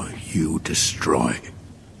for, you destroy.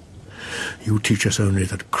 You teach us only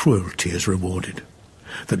that cruelty is rewarded,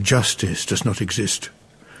 that justice does not exist,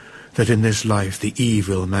 that in this life the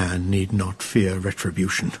evil man need not fear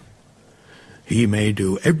retribution. He may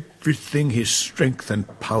do everything his strength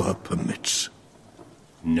and power permits.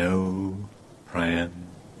 No, Priam,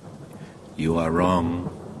 you are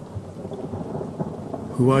wrong.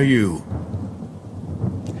 Who are you?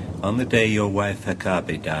 On the day your wife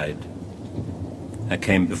Hekabe died, I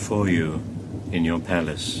came before you in your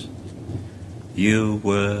palace. You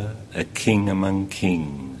were a king among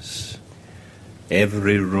kings.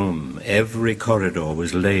 Every room, every corridor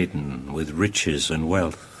was laden with riches and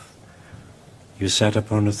wealth. You sat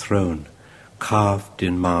upon a throne, carved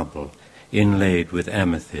in marble, inlaid with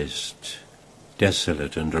amethyst,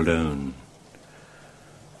 desolate and alone.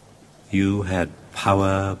 You had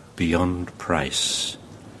power beyond price,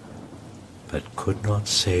 but could not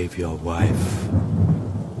save your wife.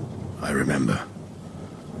 I remember.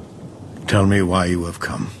 Tell me why you have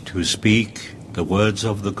come. To speak the words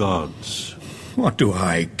of the gods. What do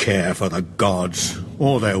I care for the gods,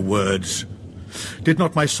 or their words? Did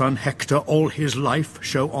not my son Hektor all his life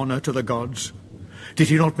show honor to the gods? Did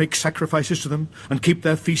he not make sacrifices to them, and keep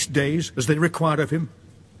their feast days as they required of him?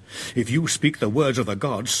 If you speak the words of the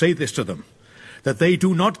gods, say this to them, that they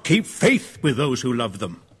do not keep faith with those who love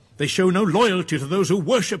them. They show no loyalty to those who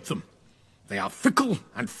worship them. They are fickle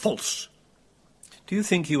and false. Do you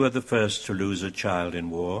think you were the first to lose a child in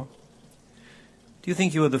war? Do you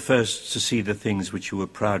think you were the first to see the things which you were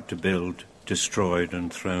proud to build destroyed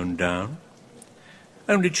and thrown down?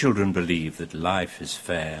 Only children believe that life is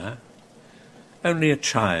fair. Only a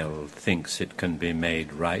child thinks it can be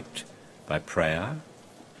made right by prayer.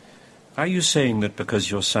 Are you saying that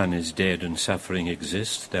because your son is dead and suffering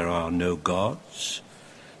exists, there are no gods?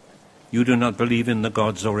 You do not believe in the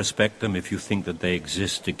gods or respect them if you think that they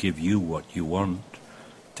exist to give you what you want,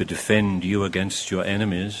 to defend you against your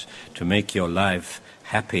enemies, to make your life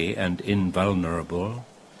happy and invulnerable.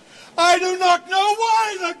 I do not know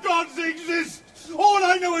why the gods exist. All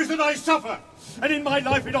I know is that I suffer. And in my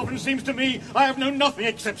life it often seems to me I have known nothing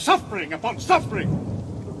except suffering upon suffering.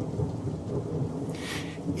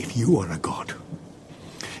 If you are a god,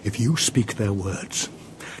 if you speak their words,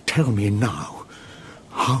 tell me now,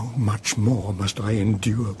 how much more must I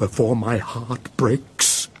endure before my heart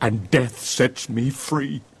breaks and death sets me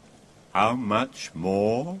free? How much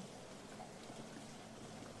more?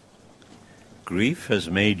 Grief has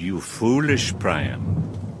made you foolish, Priam.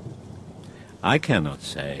 I cannot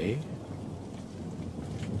say.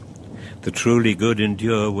 The truly good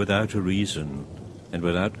endure without a reason and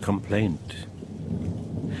without complaint.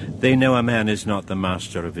 They know a man is not the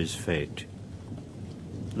master of his fate.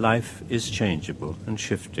 Life is changeable and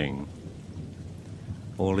shifting.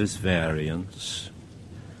 All is variance.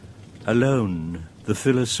 Alone, the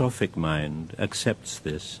philosophic mind accepts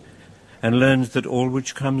this and learns that all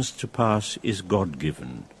which comes to pass is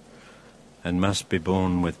God-given and must be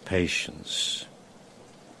borne with patience.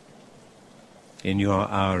 In your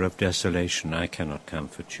hour of desolation, I cannot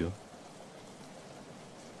comfort you.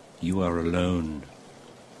 You are alone.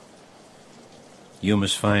 You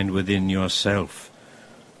must find within yourself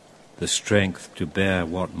the strength to bear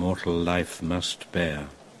what mortal life must bear.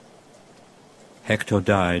 Hektor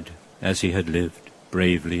died as he had lived,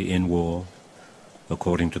 bravely in war,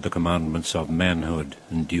 according to the commandments of manhood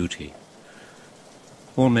and duty.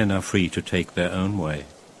 All men are free to take their own way.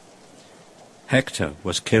 Hektor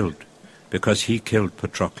was killed because he killed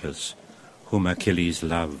Patroclus, whom Achilles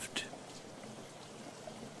loved.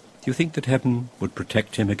 Do you think that heaven would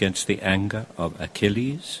protect him against the anger of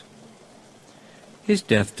Achilles? His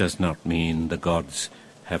death does not mean the gods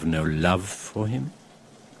have no love for him.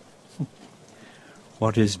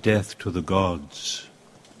 What is death to the gods?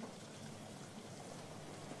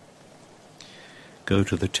 Go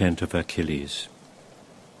to the tent of Achilles.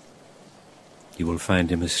 You will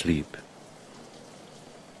find him asleep.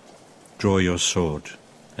 Draw your sword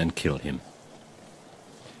and kill him,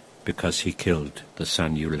 because he killed the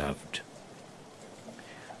son you loved.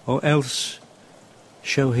 Or else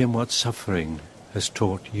show him what suffering has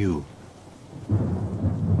taught you.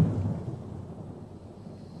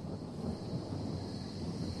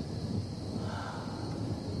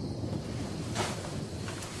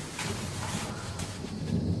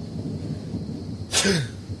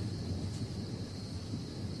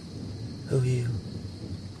 Who are you?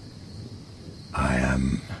 I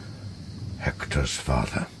am Hektor's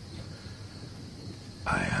father.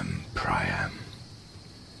 I am Priam.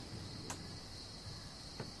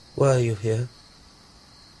 Why are you here?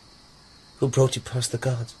 Who brought you past the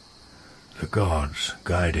gods? The gods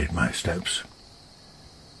guided my steps.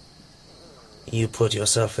 You put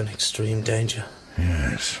yourself in extreme danger.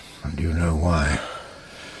 Yes, and you know why.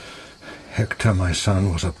 Hektor, my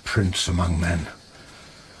son, was a prince among men.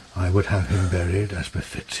 I would have him buried as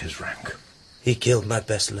befits his rank. He killed my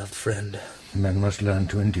best-loved friend. Men must learn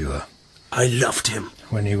to endure. I loved him.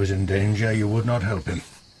 When he was in danger, you would not help him.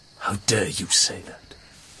 How dare you say that?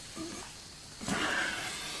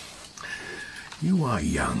 You are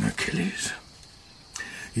young, Achilles.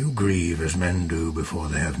 You grieve as men do before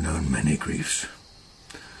they have known many griefs.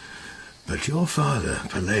 But your father,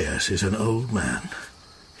 Peleus, is an old man.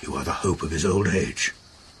 You are the hope of his old age.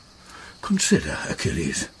 Consider,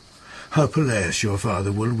 Achilles, how Peleus, your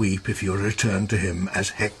father, will weep if you are returned to him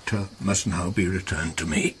as Hektor must now be returned to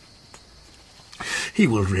me. He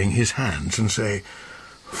will wring his hands and say,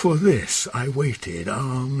 "For this I waited,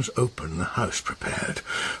 arms open, the house prepared.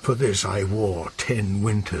 For this I wore 10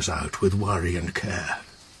 winters out with worry and care.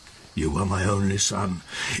 You are my only son.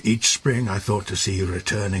 Each spring I thought to see you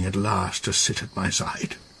returning at last to sit at my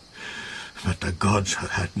side. But the gods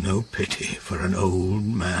have had no pity for an old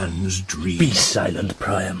man's dream." Be silent,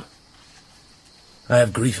 Priam. I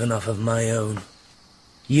have grief enough of my own.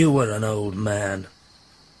 You were an old man.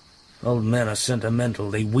 Old men are sentimental.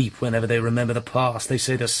 They weep whenever they remember the past. They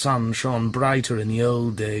say the sun shone brighter in the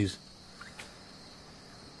old days.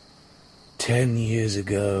 10 years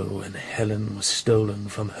ago, when Helen was stolen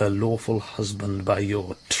from her lawful husband by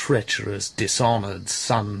your treacherous, dishonored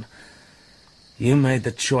son, you made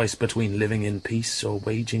the choice between living in peace or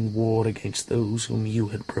waging war against those whom you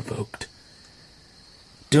had provoked.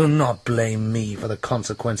 Do not blame me for the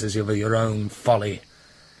consequences of your own folly.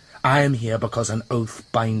 I am here because an oath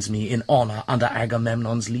binds me in honor under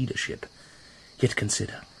Agamemnon's leadership. Yet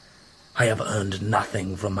consider, I have earned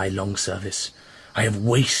nothing from my long service. I have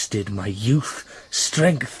wasted my youth,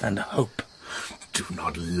 strength, and hope. Do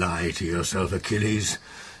not lie to yourself, Achilles.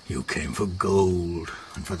 You came for gold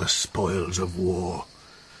and for the spoils of war.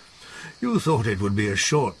 You thought it would be a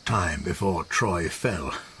short time before Troy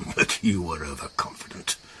fell, but you were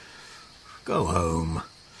overconfident. Go home.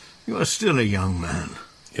 You are still a young man.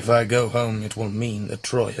 If I go home, it will mean that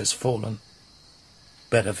Troy has fallen.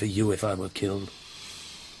 Better for you if I were killed.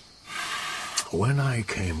 When I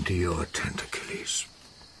came to your tent, Achilles,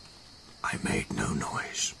 I made no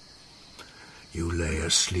noise. You lay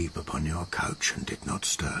asleep upon your couch and did not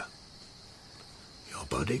stir. Your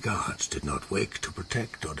bodyguards did not wake to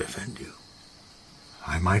protect or defend you.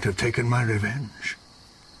 I might have taken my revenge.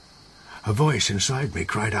 A voice inside me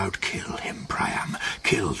cried out, "Kill him, Priam.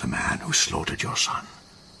 Kill the man who slaughtered your son."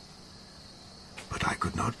 But I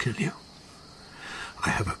could not kill you. I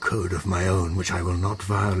have a code of my own which I will not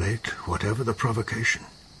violate, whatever the provocation.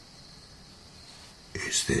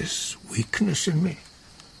 Is this weakness in me?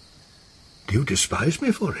 Do you despise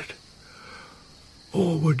me for it?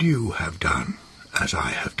 Or would you have done as I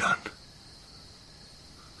have done?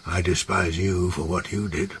 I despise you for what you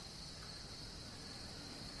did.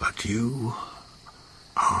 But you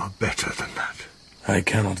are better than that. I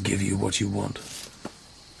cannot give you what you want.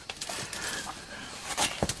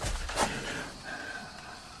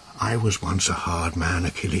 I was once a hard man,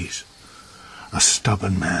 Achilles, a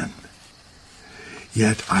stubborn man.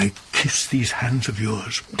 Yet I kiss these hands of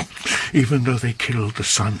yours, even though they killed the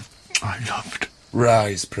son I loved.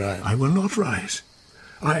 Rise, Priam. I will not rise.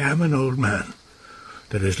 I am an old man.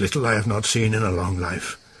 There is little I have not seen in a long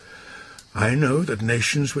life. I know that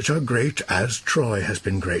nations which are great, as Troy has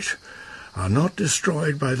been great, are not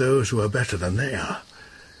destroyed by those who are better than they are.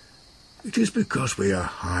 It is because we are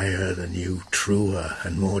higher than you, truer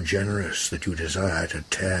and more generous, that you desire to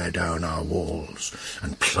tear down our walls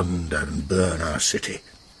and plunder and burn our city.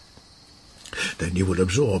 Then you will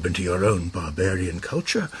absorb into your own barbarian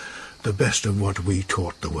culture the best of what we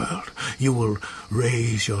taught the world. You will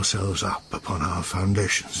raise yourselves up upon our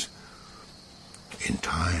foundations. In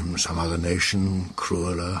time, some other nation,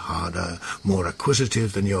 crueler, harder, more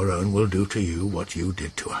acquisitive than your own, will do to you what you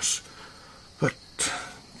did to us. But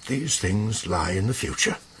these things lie in the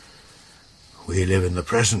future. We live in the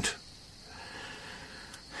present.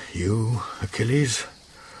 You, Achilles,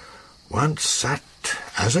 once sat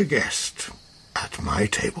as a guest at my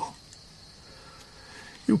table.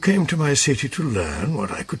 You came to my city to learn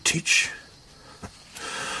what I could teach.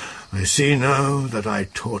 I see now that I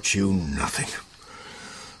taught you nothing.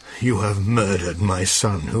 You have murdered my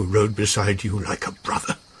son, who rode beside you like a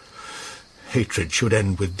brother. Hatred should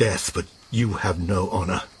end with death, but you have no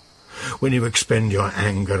honor. When you expend your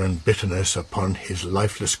anger and bitterness upon his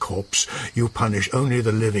lifeless corpse, you punish only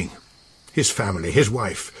the living, his family, his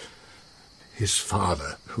wife, his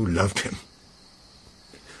father who loved him.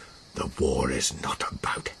 The war is not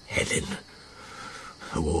about Helen.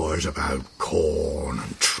 The war is about corn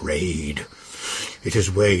and trade. It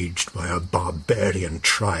is waged by a barbarian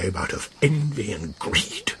tribe out of envy and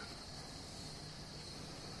greed.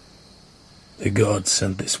 The gods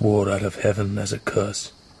sent this war out of heaven as a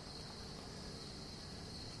curse.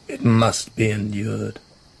 It must be endured.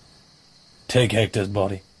 Take Hektor's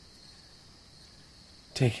body.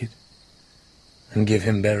 Take it, and give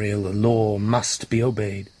him burial. The law must be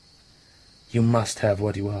obeyed. You must have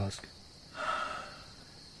what you ask.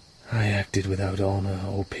 I acted without honor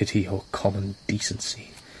or pity or common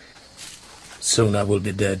decency. Soon I will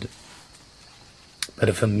be dead.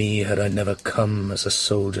 Better for me had I never come as a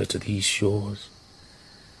soldier to these shores.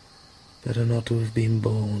 Better not to have been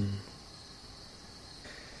born.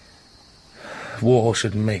 War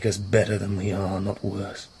should make us better than we are, not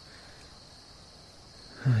worse.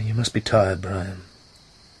 You must be tired, Brian.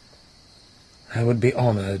 I would be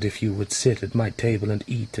honored if you would sit at my table and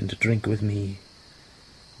eat and drink with me.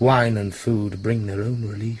 Wine and food bring their own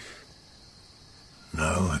relief.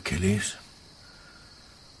 No, Achilles.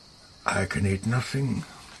 I can eat nothing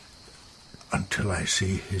until I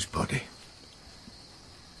see his body.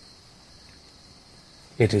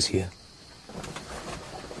 It is here.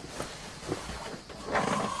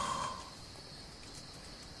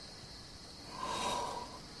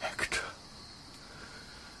 Hektor.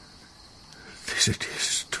 This it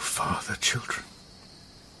is to father children.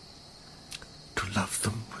 To love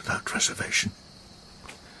them without reservation.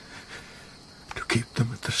 To keep them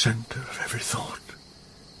at the center of every thought.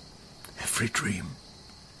 Every dream.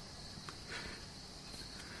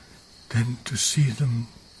 Then to see them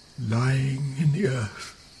lying in the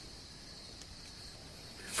earth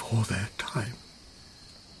before their time.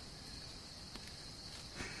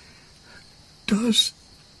 Does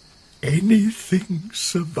anything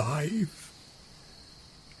survive?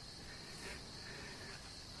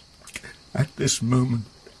 At this moment,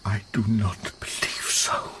 I do not believe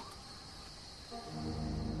so.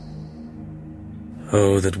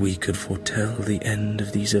 Oh, that we could foretell the end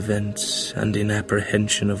of these events, and in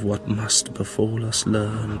apprehension of what must befall us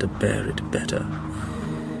learn to bear it better.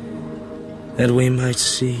 That we might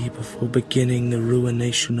see before beginning the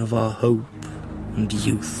ruination of our hope and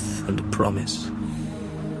youth and promise.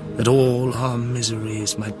 That all our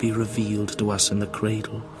miseries might be revealed to us in the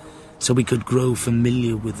cradle, so we could grow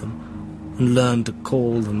familiar with them and learn to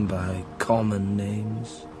call them by common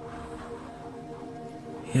names.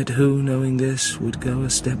 Yet who, knowing this, would go a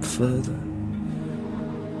step further?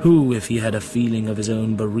 Who, if he had a feeling of his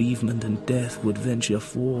own bereavement and death, would venture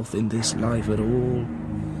forth in this life at all?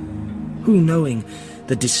 Who, knowing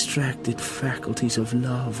the distracted faculties of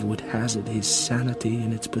love, would hazard his sanity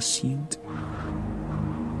in its pursuit?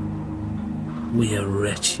 We are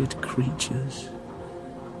wretched creatures,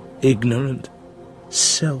 ignorant,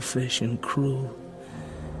 selfish and cruel.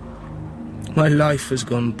 My life has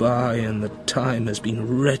gone by, and the time has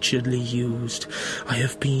been wretchedly used. I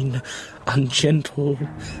have been ungentle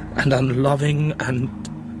and unloving, and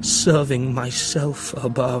serving myself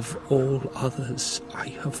above all others. I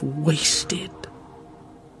have wasted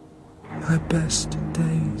my best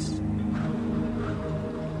days.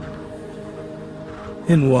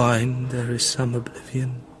 In wine there is some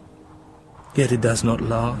oblivion, yet it does not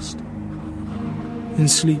last. In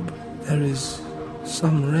sleep there is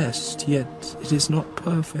some rest, yet it is not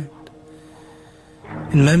perfect.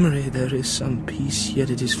 In memory there is some peace, yet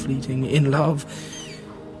it is fleeting. In love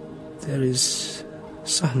there is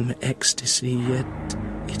some ecstasy, yet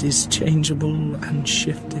it is changeable and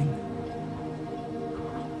shifting.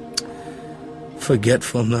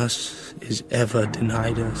 Forgetfulness is ever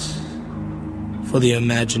denied us, for the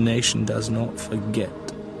imagination does not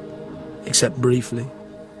forget, except briefly,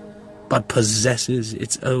 but possesses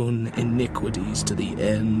its own iniquities to the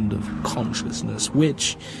end of consciousness,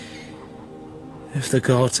 which, if the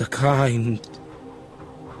gods are kind,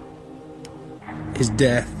 is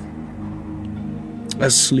death,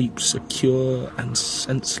 as sleep secure and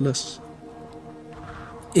senseless,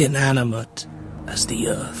 inanimate as the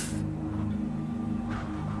earth.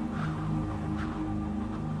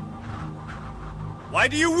 Why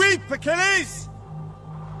do you weep, Achilles?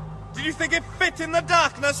 Did you think it fit in the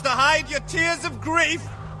darkness to hide your tears of grief?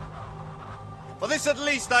 For this at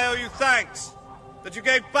least I owe you thanks, that you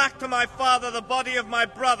gave back to my father the body of my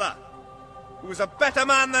brother, who was a better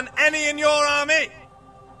man than any in your army.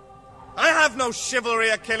 I have no chivalry,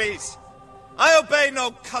 Achilles. I obey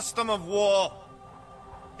no custom of war.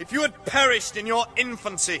 If you had perished in your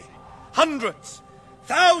infancy, hundreds,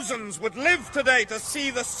 thousands would live today to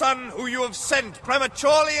see the son who you have sent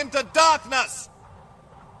prematurely into darkness.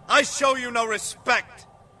 I show you no respect.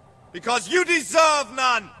 Because you deserve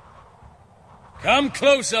none! Come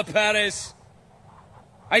closer, Paris.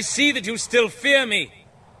 I see that you still fear me.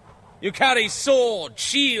 You carry sword,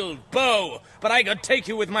 shield, bow, but I could take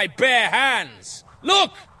you with my bare hands.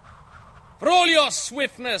 Look! For all your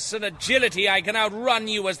swiftness and agility, I can outrun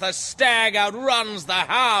you as the stag outruns the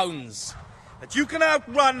hounds. That you can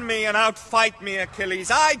outrun me and outfight me, Achilles,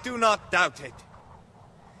 I do not doubt it.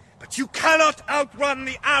 But you cannot outrun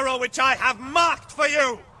the arrow which I have marked for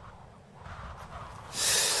you!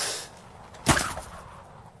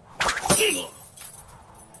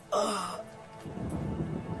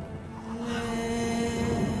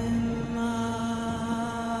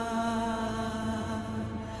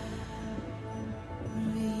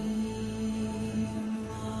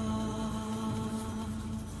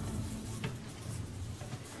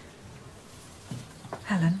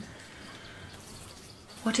 Helen?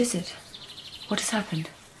 What is it? What has happened?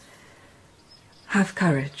 Have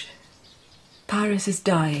courage. Paris is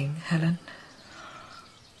dying, Helen.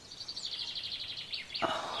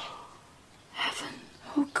 Oh, heaven.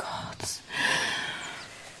 Oh, gods.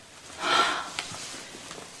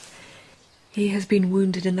 He has been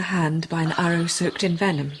wounded in the hand by an arrow soaked in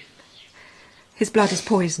venom. His blood is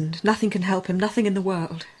poisoned. Nothing can help him, nothing in the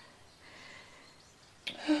world.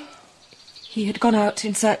 He had gone out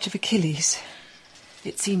in search of Achilles.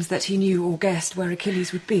 It seems that he knew or guessed where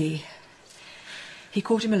Achilles would be. He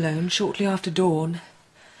caught him alone shortly after dawn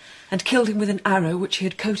and killed him with an arrow which he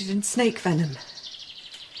had coated in snake venom.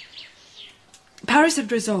 Paris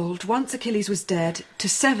had resolved, once Achilles was dead, to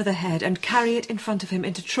sever the head and carry it in front of him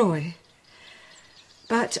into Troy.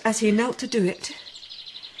 But as he knelt to do it,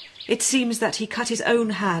 it seems that he cut his own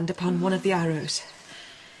hand upon one of the arrows.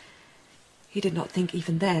 He did not think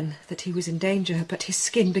even then that he was in danger, but his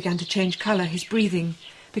skin began to change colour, his breathing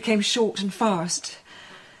became short and fast.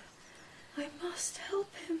 I must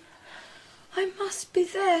help him. I must be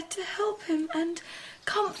there to help him and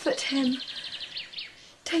comfort him.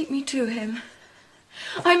 Take me to him.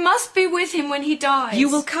 I must be with him when he dies. You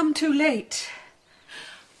will come too late.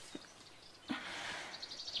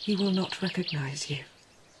 He will not recognise you.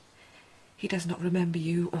 He does not remember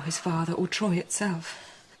you or his father or Troy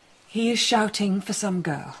itself. He is shouting for some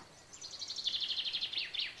girl.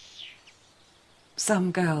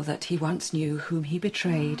 Some girl that he once knew, whom he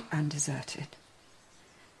betrayed and deserted.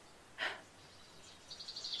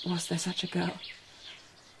 Was there such a girl?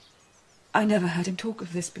 I never heard him talk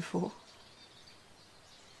of this before.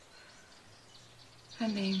 Her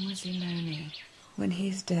name was Maloney. When he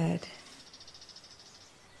is dead,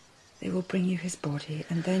 they will bring you his body,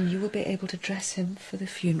 and then you will be able to dress him for the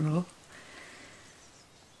funeral.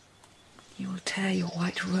 You will tear your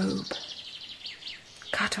white robe,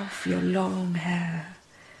 cut off your long hair,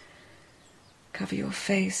 cover your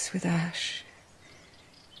face with ash,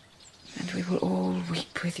 and we will all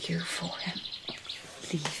weep with you for him.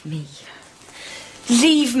 Leave me.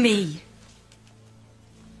 Leave me!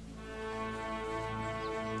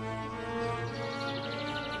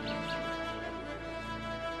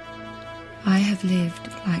 I have lived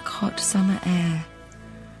like hot summer air.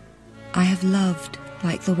 I have loved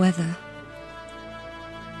like the weather.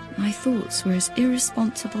 My thoughts were as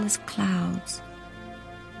irresponsible as clouds.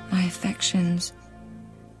 My affections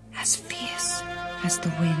as fierce as the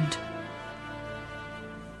wind.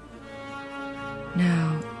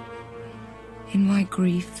 Now, in my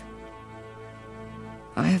grief,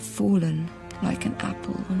 I have fallen like an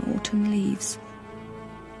apple on autumn leaves.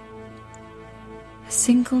 A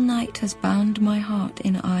single night has bound my heart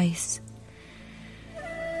in ice.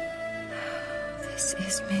 This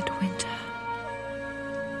is midwinter.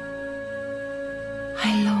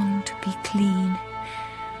 I long to be clean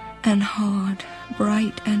and hard,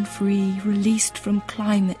 bright and free, released from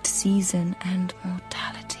climate, season, and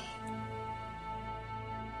mortality.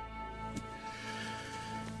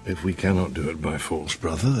 If we cannot do it by force,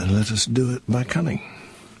 brother, then let us do it by cunning.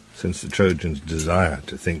 Since the Trojans desire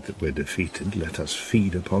to think that we're defeated, let us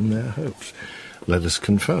feed upon their hopes. Let us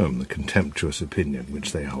confirm the contemptuous opinion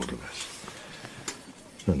which they hold of us.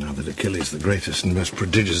 And now that Achilles, the greatest and most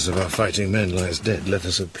prodigious of our fighting men, lies dead, let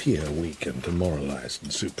us appear weak and demoralized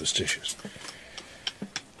and superstitious.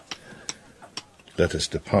 Let us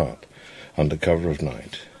depart under cover of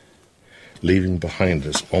night, leaving behind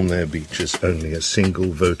us on their beaches only a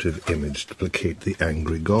single votive image to placate the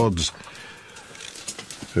angry gods,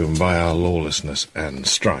 whom by our lawlessness and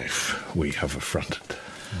strife we have affronted.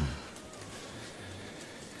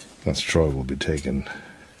 Thus Troy will be taken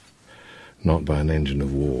not by an engine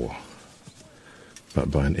of war, but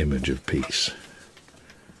by an image of peace.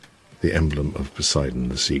 the emblem of Poseidon,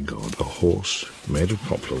 the sea god, a horse made of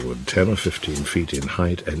poplar wood, 10 or 15 feet in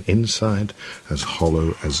height, and inside as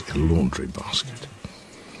hollow as a laundry basket.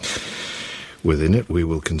 Within it we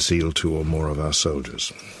will conceal 2 or more of our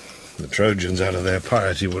soldiers. The Trojans, out of their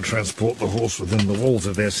piety, will transport the horse within the walls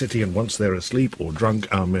of their city, and once they're asleep or drunk,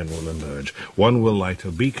 our men will emerge. One will light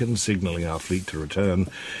a beacon, signalling our fleet to return,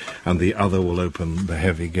 and the other will open the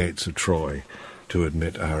heavy gates of Troy to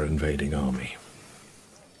admit our invading army.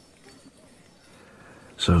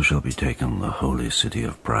 So shall be taken the holy city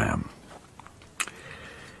of Priam.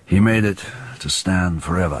 He made it to stand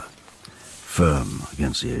forever, firm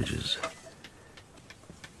against the ages.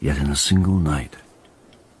 Yet in a single night,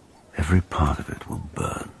 every part of it will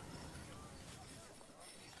burn.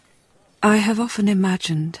 I have often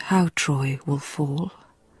imagined how Troy will fall.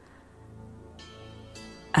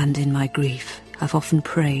 And in my grief, I've often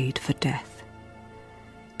prayed for death,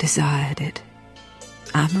 desired it,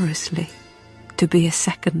 amorously, to be a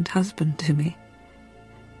second husband to me.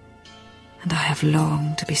 And I have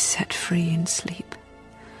longed to be set free in sleep.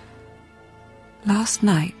 Last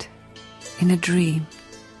night, in a dream,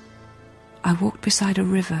 I walked beside a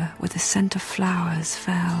river where the scent of flowers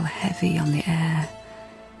fell heavy on the air.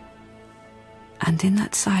 And in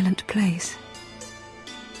that silent place,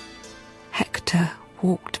 Hektor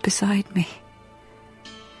walked beside me.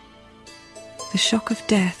 The shock of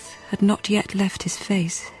death had not yet left his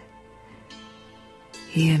face.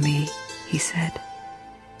 "Hear me," he said.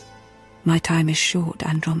 "My time is short,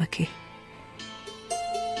 Andromache.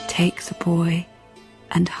 Take the boy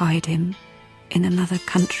and hide him in another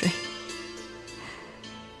country.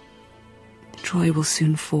 Troy will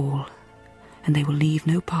soon fall, and they will leave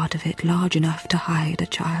no part of it large enough to hide a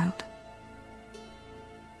child.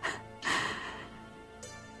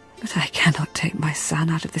 But I cannot take my son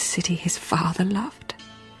out of the city his father loved.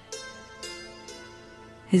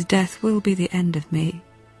 His death will be the end of me.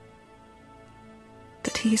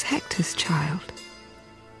 But he is Hector's child.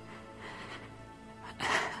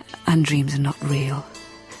 And dreams are not real.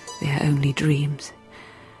 They are only dreams.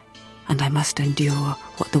 And I must endure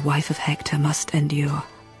what the wife of Hektor must endure.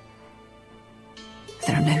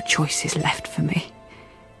 There are no choices left for me.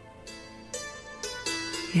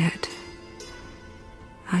 Yet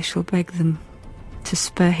I shall beg them to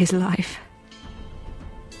spare his life.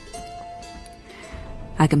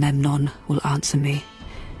 Agamemnon will answer me.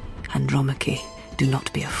 Andromache, do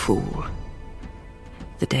not be a fool.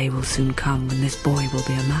 The day will soon come when this boy will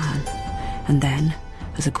be a man, and then,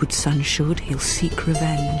 as a good son should, he'll seek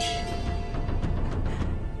revenge.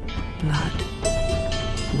 Blood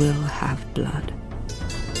will have blood.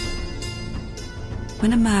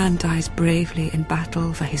 When a man dies bravely in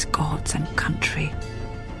battle for his gods and country,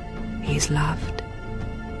 he is loved,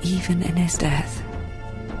 even in his death,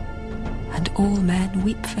 and all men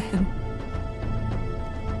weep for him.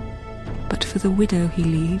 But for the widow he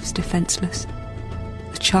leaves defenceless,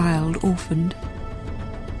 the child orphaned,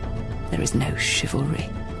 there is no chivalry.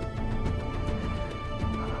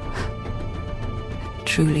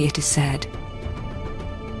 Truly it is said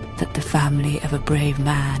that the family of a brave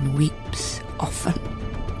man weeps often.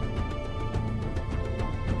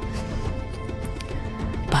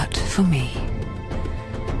 But for me,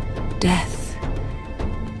 death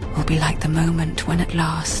will be like the moment when at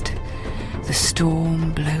last the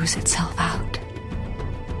storm blows itself out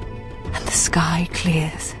and the sky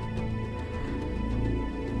clears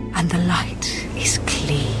and the light is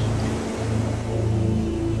clean.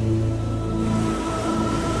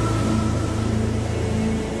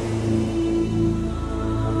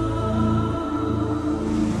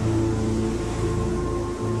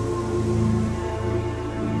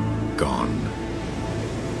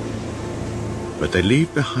 But they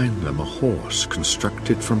leave behind them a horse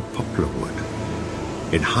constructed from poplar wood,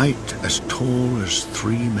 in height as tall as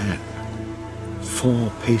 3 men,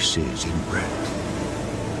 4 paces in breadth.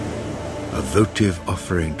 A votive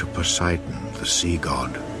offering to Poseidon, the sea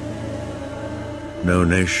god. No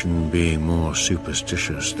nation being more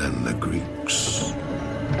superstitious than the Greeks.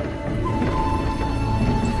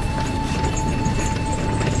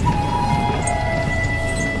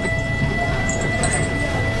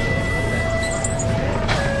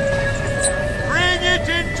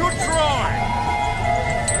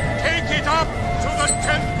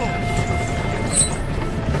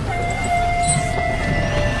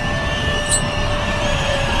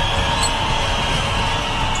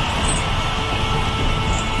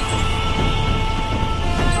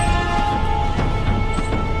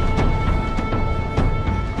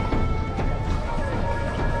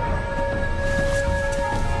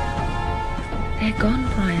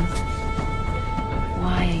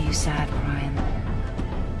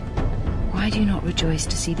 do you not rejoice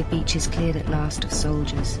to see the beaches cleared at last of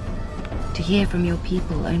soldiers? To hear from your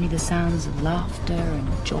people only the sounds of laughter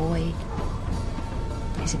and joy?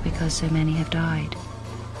 Is it because so many have died?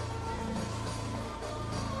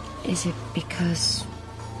 Is it because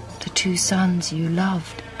the two sons you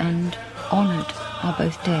loved and honoured are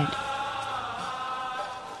both dead?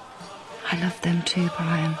 I love them too,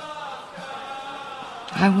 Priam.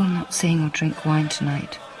 I will not sing or drink wine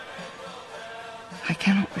tonight. I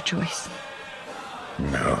cannot rejoice.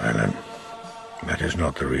 No, Helen. That is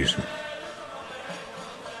not the reason.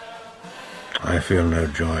 I feel no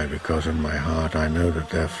joy because in my heart I know that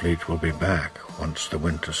their fleet will be back once the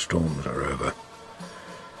winter storms are over.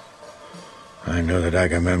 I know that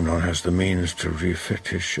Agamemnon has the means to refit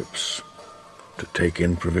his ships, to take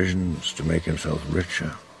in provisions, to make himself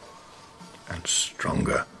richer and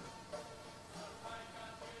stronger.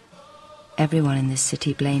 Everyone in this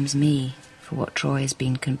city blames me for what Troy has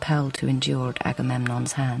been compelled to endure at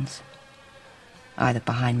Agamemnon's hands. Either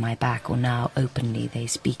behind my back or now openly they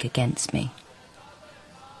speak against me.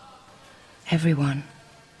 Everyone,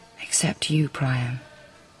 except you, Priam.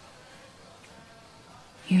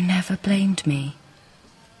 You never blamed me.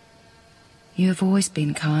 You have always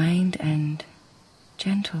been kind and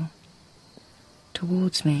gentle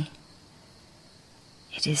towards me.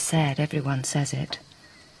 It is said, everyone says it,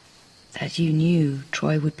 that you knew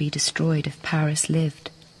Troy would be destroyed if Paris lived.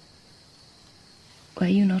 Were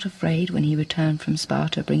you not afraid when he returned from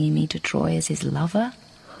Sparta, bringing me to Troy as his lover?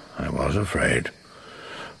 I was afraid,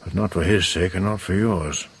 but not for his sake and not for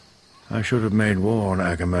yours. I should have made war on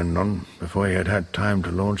Agamemnon before he had had time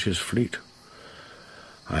to launch his fleet.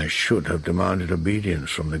 I should have demanded obedience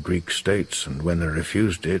from the Greek states, and when they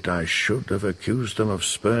refused it, I should have accused them of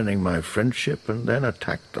spurning my friendship and then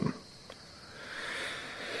attacked them.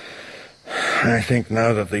 I think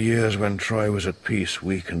now that the years when Troy was at peace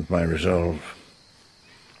weakened my resolve.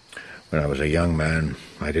 When I was a young man,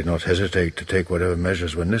 I did not hesitate to take whatever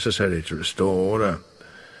measures were necessary to restore order.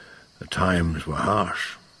 The times were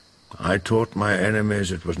harsh. I taught my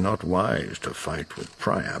enemies it was not wise to fight with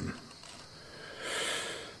Priam.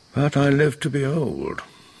 But I lived to be old,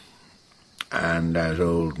 and as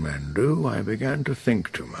old men do, I began to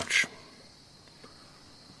think too much.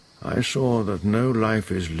 I saw that no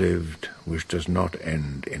life is lived which does not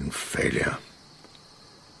end in failure.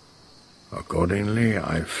 Accordingly,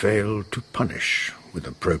 I failed to punish, with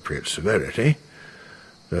appropriate severity,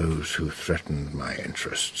 those who threatened my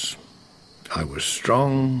interests. I was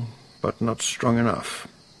strong, but not strong enough.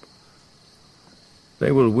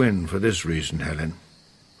 They will win for this reason, Helen.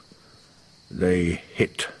 They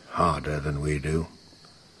hit harder than we do.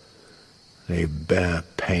 They bear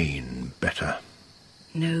pain better.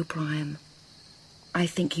 No, Priam. I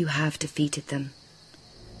think you have defeated them.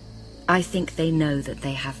 I think they know that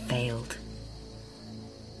they have failed.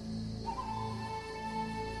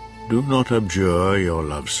 Do not abjure your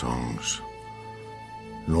love songs,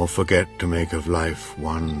 nor forget to make of life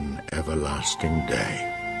one everlasting day.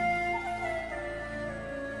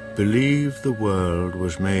 Believe the world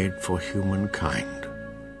was made for humankind,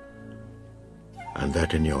 and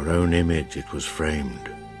that in your own image it was framed,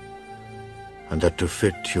 and that to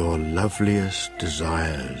fit your loveliest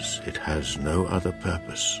desires it has no other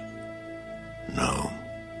purpose, no,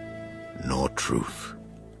 nor truth.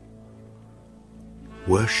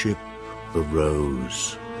 Worship the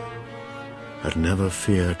rose, and never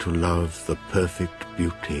fear to love the perfect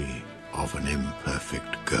beauty of an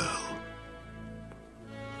imperfect girl.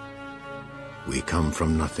 We come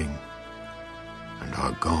from nothing, and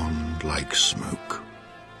are gone like smoke.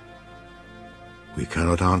 We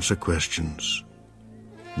cannot answer questions,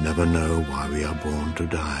 never know why we are born to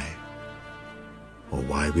die, or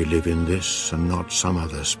why we live in this and not some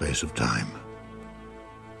other space of time.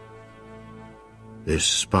 This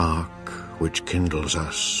spark which kindles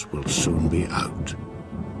us will soon be out,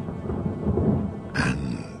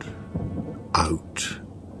 and out.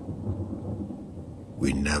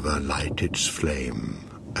 We never light its flame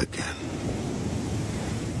again.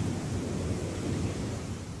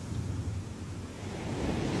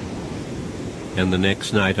 And the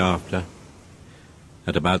next night after,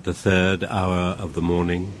 at about the 3rd hour of the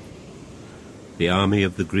morning, the army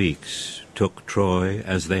of the Greeks took Troy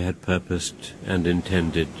as they had purposed and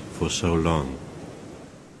intended for so long.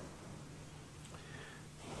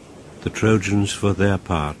 The Trojans, for their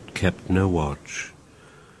part, kept no watch,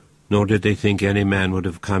 nor did they think any man would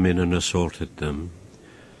have come in and assaulted them,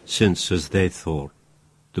 since, as they thought,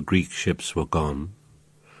 the Greek ships were gone,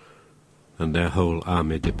 and their whole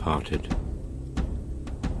army departed.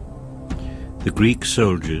 The Greek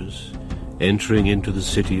soldiers, entering into the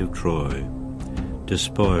city of Troy,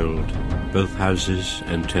 despoiled both houses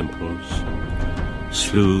and temples,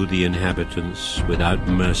 slew the inhabitants without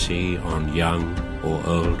mercy on young or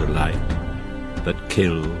old alike, but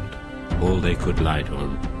killed all they could light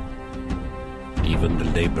on, even the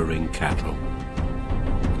labouring cattle.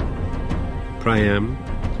 Priam,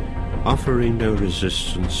 offering no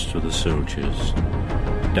resistance to the soldiers,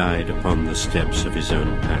 died upon the steps of his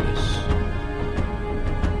own palace.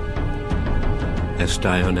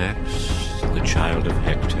 Astyanax, the child of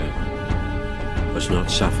Hektor, was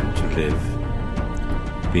not suffered to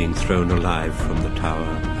live, being thrown alive from the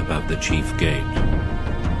tower above the chief gate.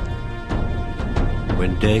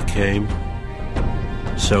 When day came,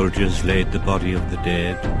 soldiers laid the body of the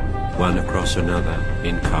dead, one across another,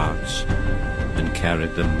 in carts, and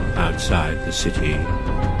carried them outside the city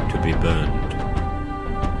to be burned.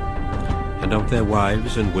 And of their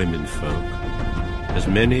wives and womenfolk, as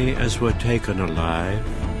many as were taken alive,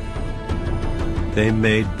 they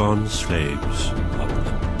made bond slaves of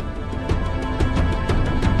them.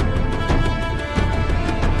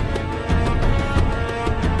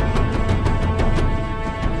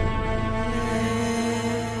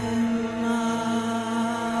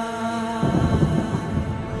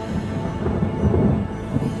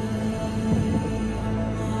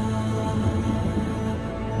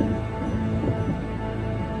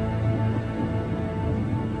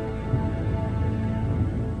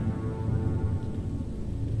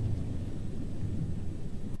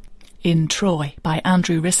 In Troy by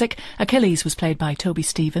Andrew Rissick, Achilles was played by Toby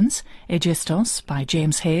Stevens, Aegisthos by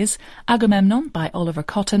James Hayes, Agamemnon by Oliver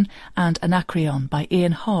Cotton, and Anakreon by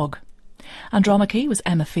Ian Hogg. Andromache was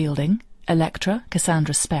Emma Fielding, Elektra,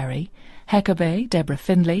 Cassandra Sperry, Hekabe, Deborah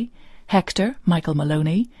Findlay, Hektor, Michael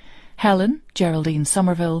Maloney, Helen, Geraldine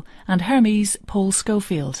Somerville, and Hermes, Paul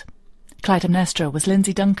Scofield. Klytemnestra was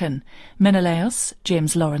Lindsay Duncan, Menelaos,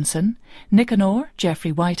 James Laurenson, Nikanor,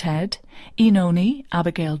 Geoffrey Whitehead, Enone,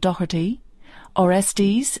 Abigail Doherty,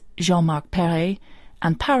 Orestes, Jean-Marc Perret,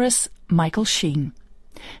 and Paris, Michael Sheen.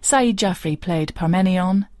 Saeed Jaffrey played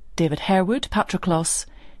Parmenion, David Harewood, Patroclus,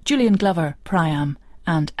 Julian Glover, Priam,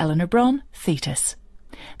 and Eleanor Braun, Thetis.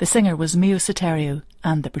 The singer was Mio Soteriou,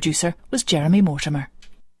 and the producer was Jeremy Mortimer.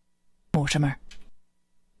 Mortimer.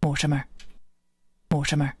 Mortimer.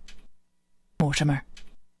 Mortimer. Mortimer.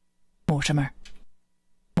 Mortimer.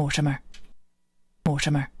 Mortimer.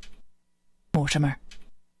 Mortimer. Mortimer.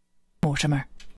 Mortimer.